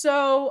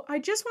 So I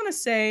just want to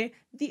say,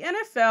 the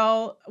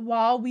NFL,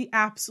 while we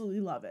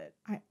absolutely love it,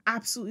 I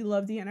absolutely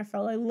love the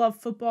NFL, I love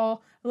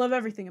football, I love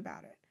everything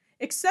about it,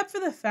 except for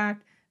the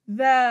fact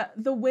that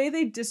the way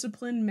they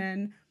discipline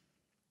men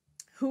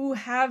who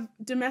have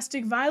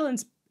domestic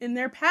violence in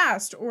their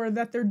past, or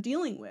that they're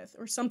dealing with,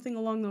 or something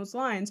along those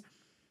lines.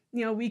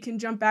 We can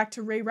jump back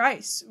to Ray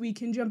Rice, we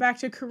can jump back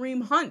to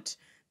Kareem Hunt.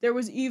 There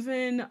was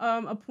even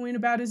a point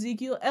about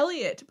Ezekiel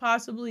Elliott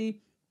possibly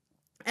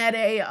at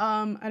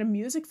a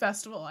music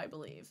festival, I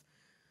believe.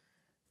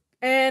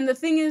 And the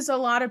thing is, a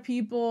lot of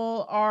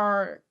people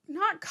are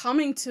not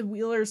coming to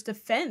Wheeler's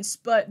defense,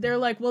 but they're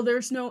like, well,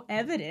 there's no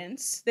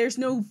evidence. There's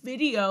no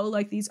video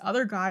like these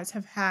other guys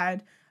have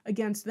had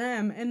against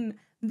them. And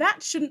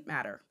that shouldn't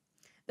matter.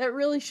 That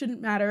really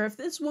shouldn't matter. If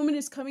this woman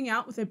is coming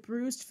out with a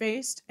bruised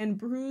face and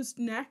bruised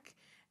neck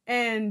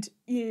and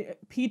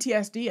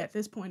PTSD at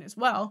this point as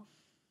well,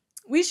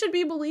 we should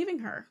be believing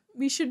her.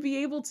 We should be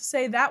able to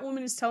say that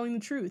woman is telling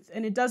the truth.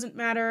 And it doesn't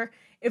matter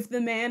if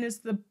the man is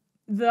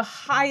the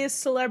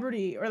highest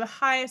celebrity or the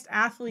highest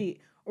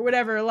athlete or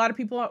whatever. A lot of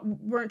people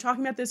weren't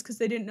talking about this because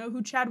they didn't know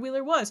who Chad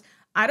Wheeler was.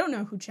 I don't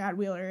know who Chad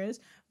Wheeler is,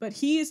 but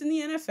he is in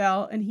the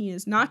NFL and he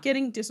is not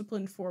getting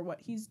disciplined for what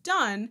he's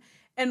done.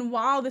 And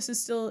while this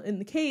is still in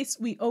the case,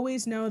 we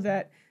always know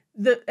that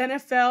the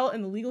NFL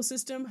and the legal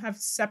system have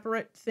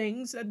separate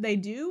things that they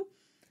do.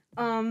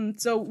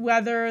 So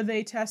whether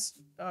they test,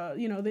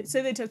 they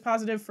say they test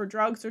positive for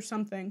drugs or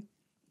something,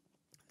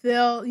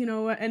 they'll,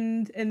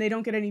 and they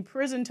don't get any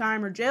prison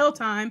time or jail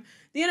time,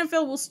 the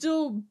NFL will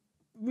still,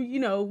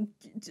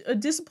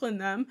 discipline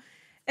them,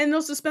 and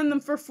they'll suspend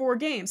them for 4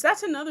 games.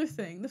 That's another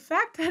thing. The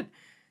fact that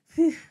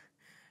the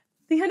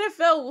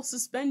NFL will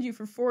suspend you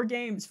for 4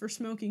 games for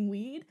smoking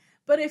weed,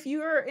 but if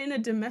you are in a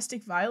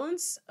domestic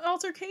violence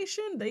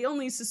altercation, they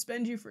only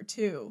suspend you for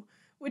 2,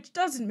 which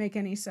doesn't make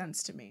any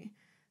sense to me.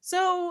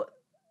 So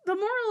the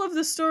moral of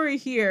the story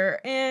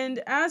here,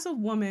 and as a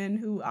woman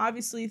who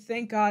obviously,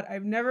 thank God,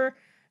 I've never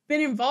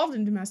been involved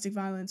in domestic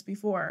violence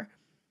before,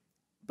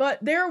 but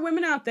there are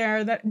women out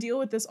there that deal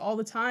with this all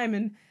the time,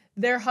 and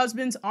their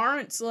husbands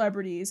aren't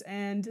celebrities,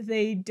 and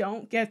they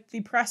don't get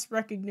the press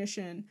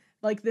recognition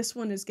like this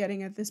one is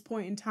getting at this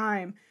point in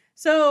time.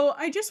 So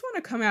I just want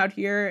to come out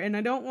here, and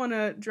I don't want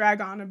to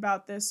drag on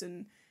about this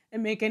and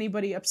make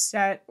anybody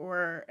upset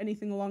or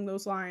anything along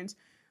those lines,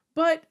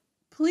 but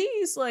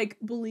please,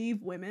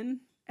 believe women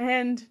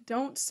and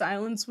don't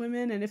silence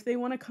women. And if they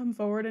want to come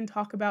forward and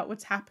talk about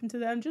what's happened to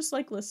them, just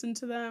listen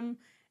to them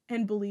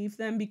and believe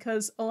them,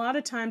 because a lot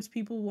of times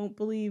people won't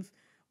believe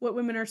what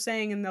women are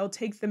saying and they'll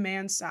take the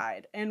man's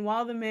side. And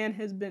while the man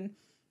has been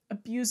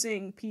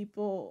abusing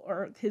people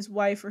or his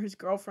wife or his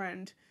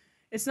girlfriend,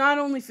 it's not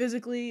only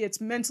physically, it's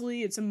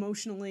mentally, it's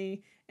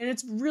emotionally, and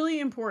it's really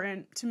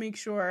important to make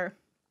sure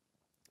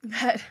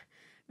that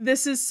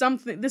this is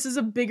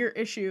a bigger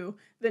issue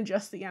than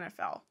just the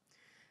NFL.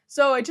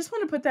 So I just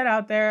want to put that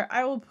out there.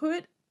 I will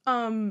put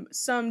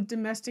some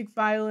domestic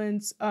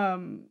violence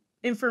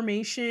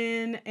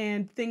information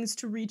and things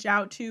to reach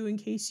out to in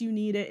case you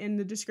need it in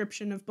the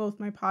description of both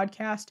my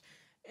podcast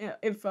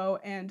info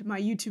and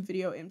my YouTube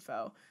video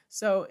info.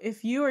 So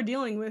if you are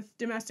dealing with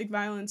domestic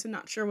violence and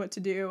not sure what to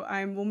do,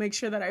 I will make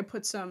sure that I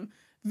put some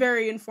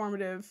very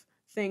informative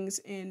things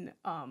in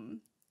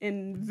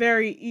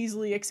very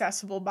easily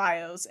accessible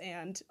bios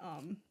and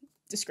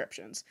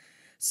descriptions.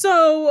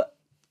 So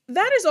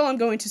that is all I'm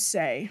going to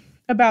say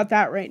about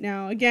that right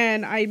now.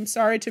 Again, I'm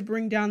sorry to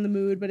bring down the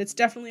mood, but it's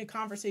definitely a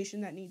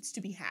conversation that needs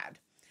to be had.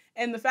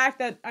 And the fact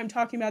that I'm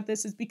talking about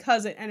this is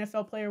because an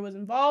NFL player was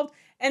involved,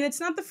 and it's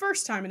not the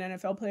first time an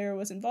NFL player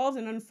was involved,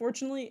 and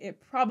unfortunately, it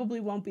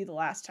probably won't be the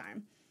last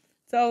time.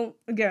 So,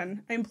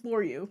 again, I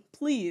implore you,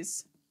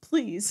 please,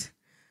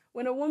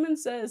 when a woman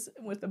says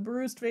with a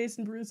bruised face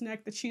and bruised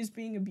neck that she's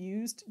being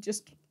abused,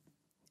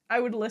 I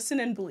would listen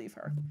and believe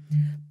her.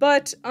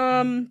 But,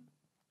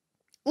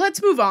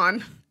 let's move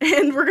on,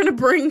 and we're gonna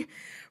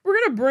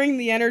bring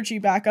the energy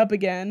back up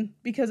again,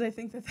 because I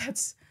think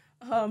that's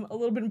a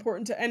little bit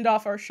important to end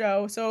off our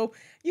show. So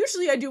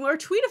usually I do our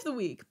tweet of the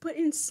week, but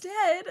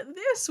instead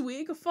this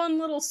week, a fun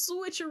little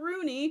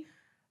switcheroony.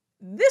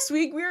 This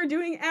week we are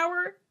doing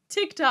our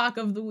TikTok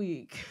of the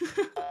week.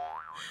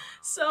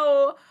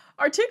 So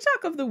our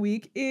TikTok of the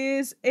week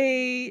is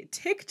a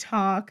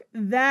TikTok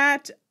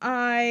that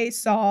I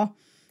saw,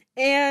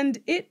 and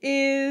it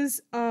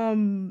is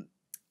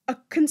a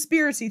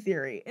conspiracy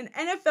theory, an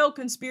NFL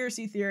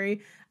conspiracy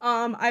theory.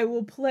 I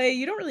will play,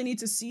 you don't really need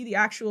to see the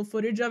actual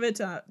footage of it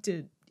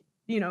to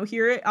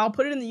hear it. I'll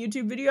put it in the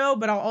YouTube video,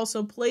 but I'll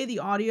also play the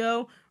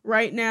audio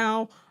right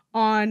now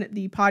on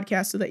the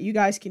podcast so that you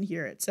guys can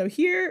hear it. So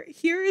here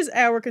is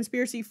our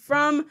conspiracy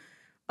from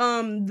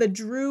the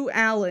Drew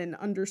Allen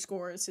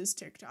 _ is his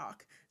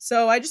TikTok.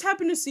 So I just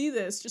happened to see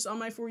this just on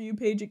my For You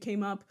page. It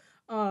came up,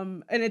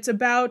 and it's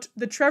about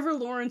the Trevor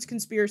Lawrence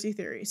conspiracy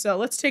theory. So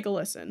let's take a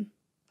listen.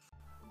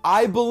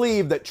 I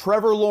believe that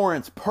Trevor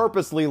Lawrence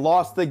purposely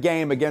lost the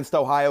game against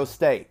Ohio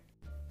State.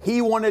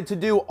 He wanted to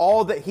do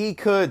all that he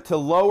could to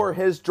lower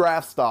his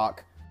draft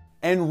stock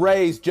and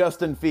raise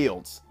Justin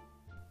Fields.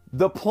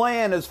 The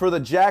plan is for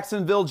the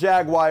Jacksonville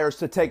Jaguars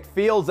to take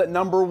Fields at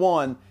number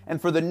 1 and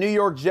for the New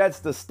York Jets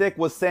to stick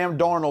with Sam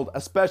Darnold,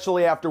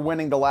 especially after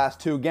winning the last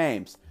 2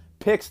 games.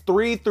 Picks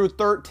 3 through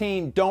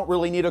 13 don't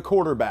really need a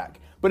quarterback.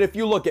 But if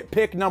you look at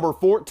pick number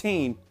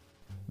 14,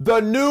 the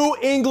New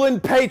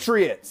England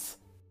Patriots.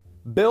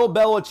 Bill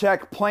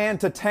Belichick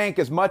planned to tank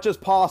as much as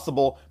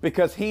possible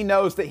because he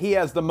knows that he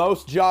has the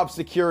most job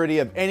security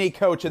of any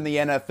coach in the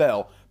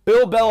NFL.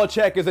 Bill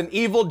Belichick is an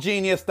evil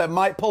genius that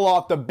might pull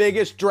off the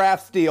biggest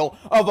draft steal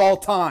of all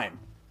time.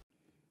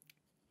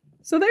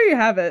 So there you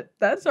have it.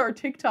 That's our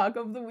TikTok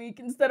of the week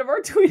instead of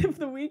our tweet of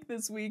the week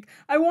this week.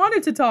 I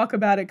wanted to talk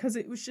about it because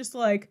it was just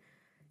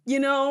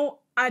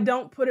I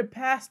don't put it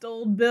past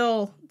old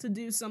Bill to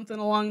do something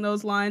along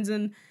those lines,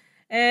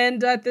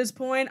 and at this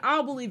point,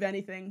 I'll believe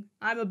anything.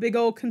 I'm a big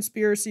old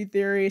conspiracy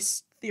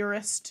theorist.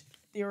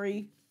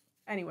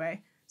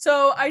 Anyway,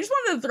 so I just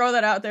wanted to throw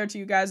that out there to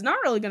you guys. Not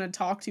really going to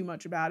talk too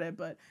much about it,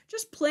 but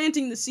just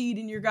planting the seed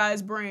in your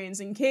guys'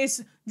 brains in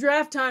case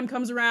draft time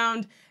comes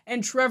around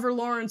and Trevor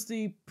Lawrence,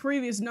 the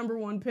previous number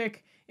 1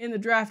 pick in the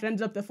draft,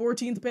 ends up the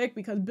 14th pick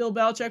because Bill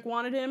Belichick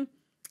wanted him.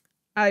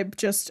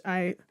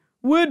 I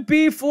would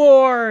be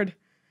floored.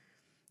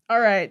 All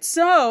right,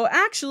 so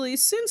actually,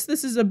 since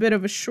this is a bit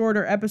of a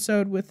shorter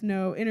episode with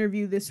no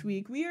interview this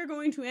week, we are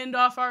going to end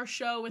off our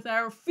show with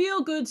our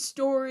feel-good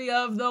story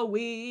of the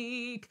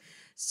week.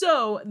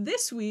 So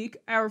this week,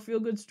 our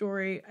feel-good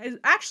story is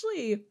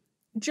actually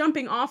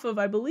jumping off of,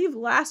 I believe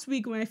last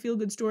week my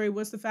feel-good story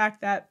was the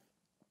fact that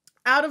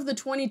out of the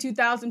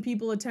 22,000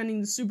 people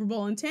attending the Super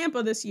Bowl in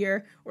Tampa this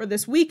year, or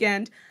this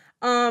weekend,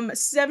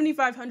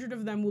 7,500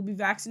 of them will be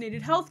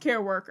vaccinated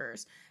healthcare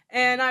workers.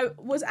 And I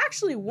was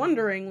actually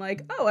wondering,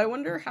 like, I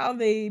wonder how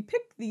they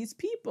pick these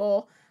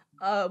people,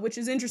 which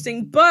is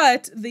interesting.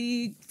 But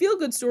the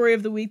feel-good story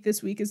of the week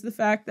this week is the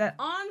fact that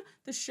on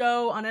the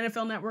show on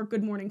NFL Network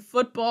Good Morning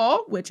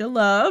Football, which I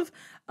love,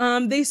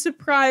 they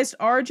surprised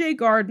RJ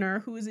Gardner,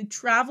 who is a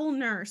travel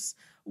nurse,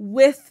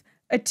 with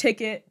a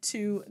ticket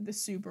to the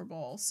Super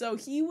Bowl. So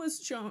he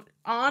was shown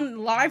on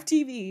live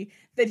TV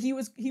that he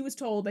was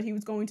told that he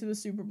was going to the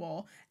Super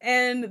Bowl.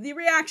 And the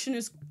reaction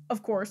is,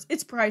 of course,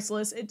 it's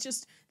priceless. It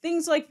just,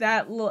 things like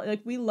that,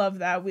 like, we love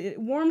that. It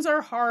warms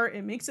our heart.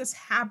 It makes us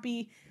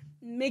happy.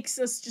 Makes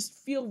us just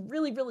feel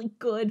really, really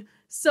good.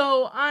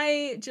 So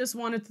I just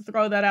wanted to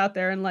throw that out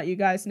there and let you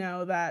guys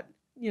know that,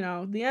 you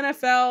know, the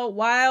NFL,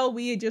 while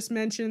we just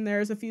mentioned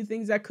there's a few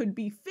things that could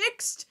be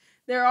fixed,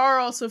 there are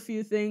also a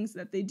few things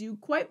that they do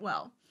quite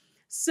well.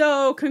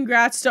 So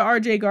congrats to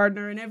RJ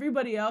Gardner and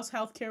everybody else,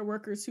 healthcare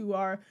workers who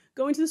are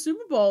going to the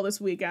Super Bowl this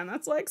weekend.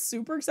 That's like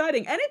super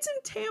exciting. And it's in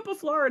Tampa,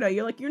 Florida.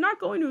 You're not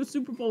going to a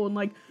Super Bowl in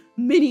like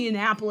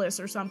Minneapolis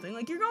or something.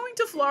 Like, you're going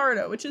to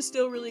Florida, which is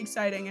still really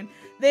exciting. And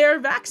they are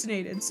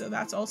vaccinated, so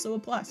that's also a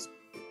plus.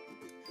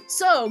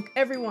 So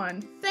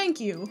everyone, thank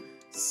you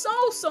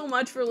so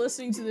much for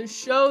listening to the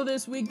show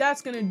this week.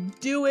 That's gonna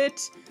do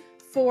it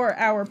for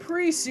our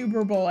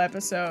pre-Super Bowl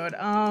episode.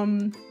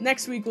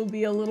 Next week will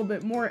be a little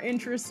bit more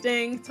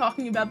interesting,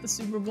 talking about the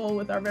Super Bowl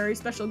with our very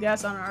special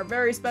guest on our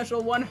very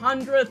special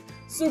 100th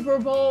Super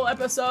Bowl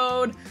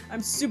episode.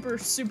 I'm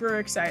super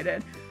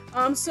excited.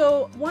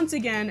 So once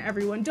again,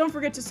 everyone, don't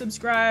forget to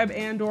subscribe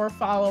and or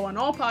follow on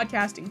all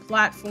podcasting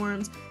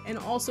platforms, and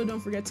also don't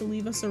forget to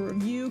leave us a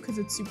review because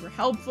it's super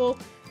helpful.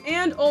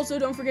 And also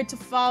don't forget to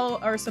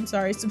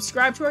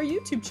subscribe to our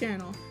YouTube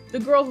channel, The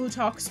Girl Who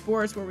Talks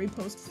Sports, where we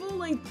post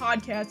full-length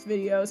podcast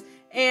videos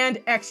and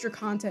extra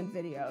content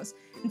videos.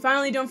 And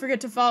finally, don't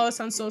forget to follow us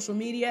on social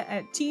media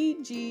at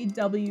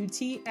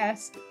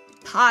TGWTS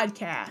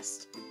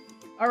Podcast.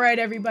 All right,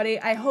 everybody,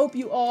 I hope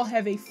you all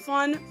have a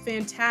fun,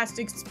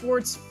 fantastic,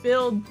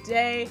 sports-filled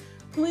day.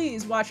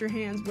 Please wash your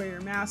hands, wear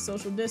your mask,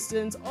 social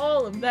distance,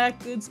 all of that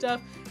good stuff.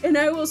 And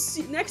I will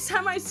see, next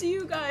time I see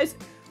you guys,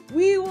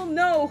 we will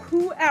know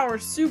who our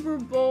Super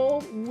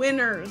Bowl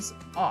winners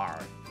are.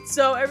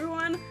 So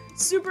everyone,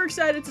 super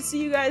excited to see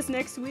you guys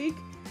next week.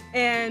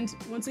 And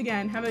once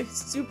again, have a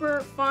super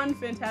fun,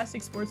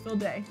 fantastic, sports-filled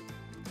day.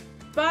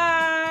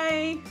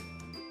 Bye!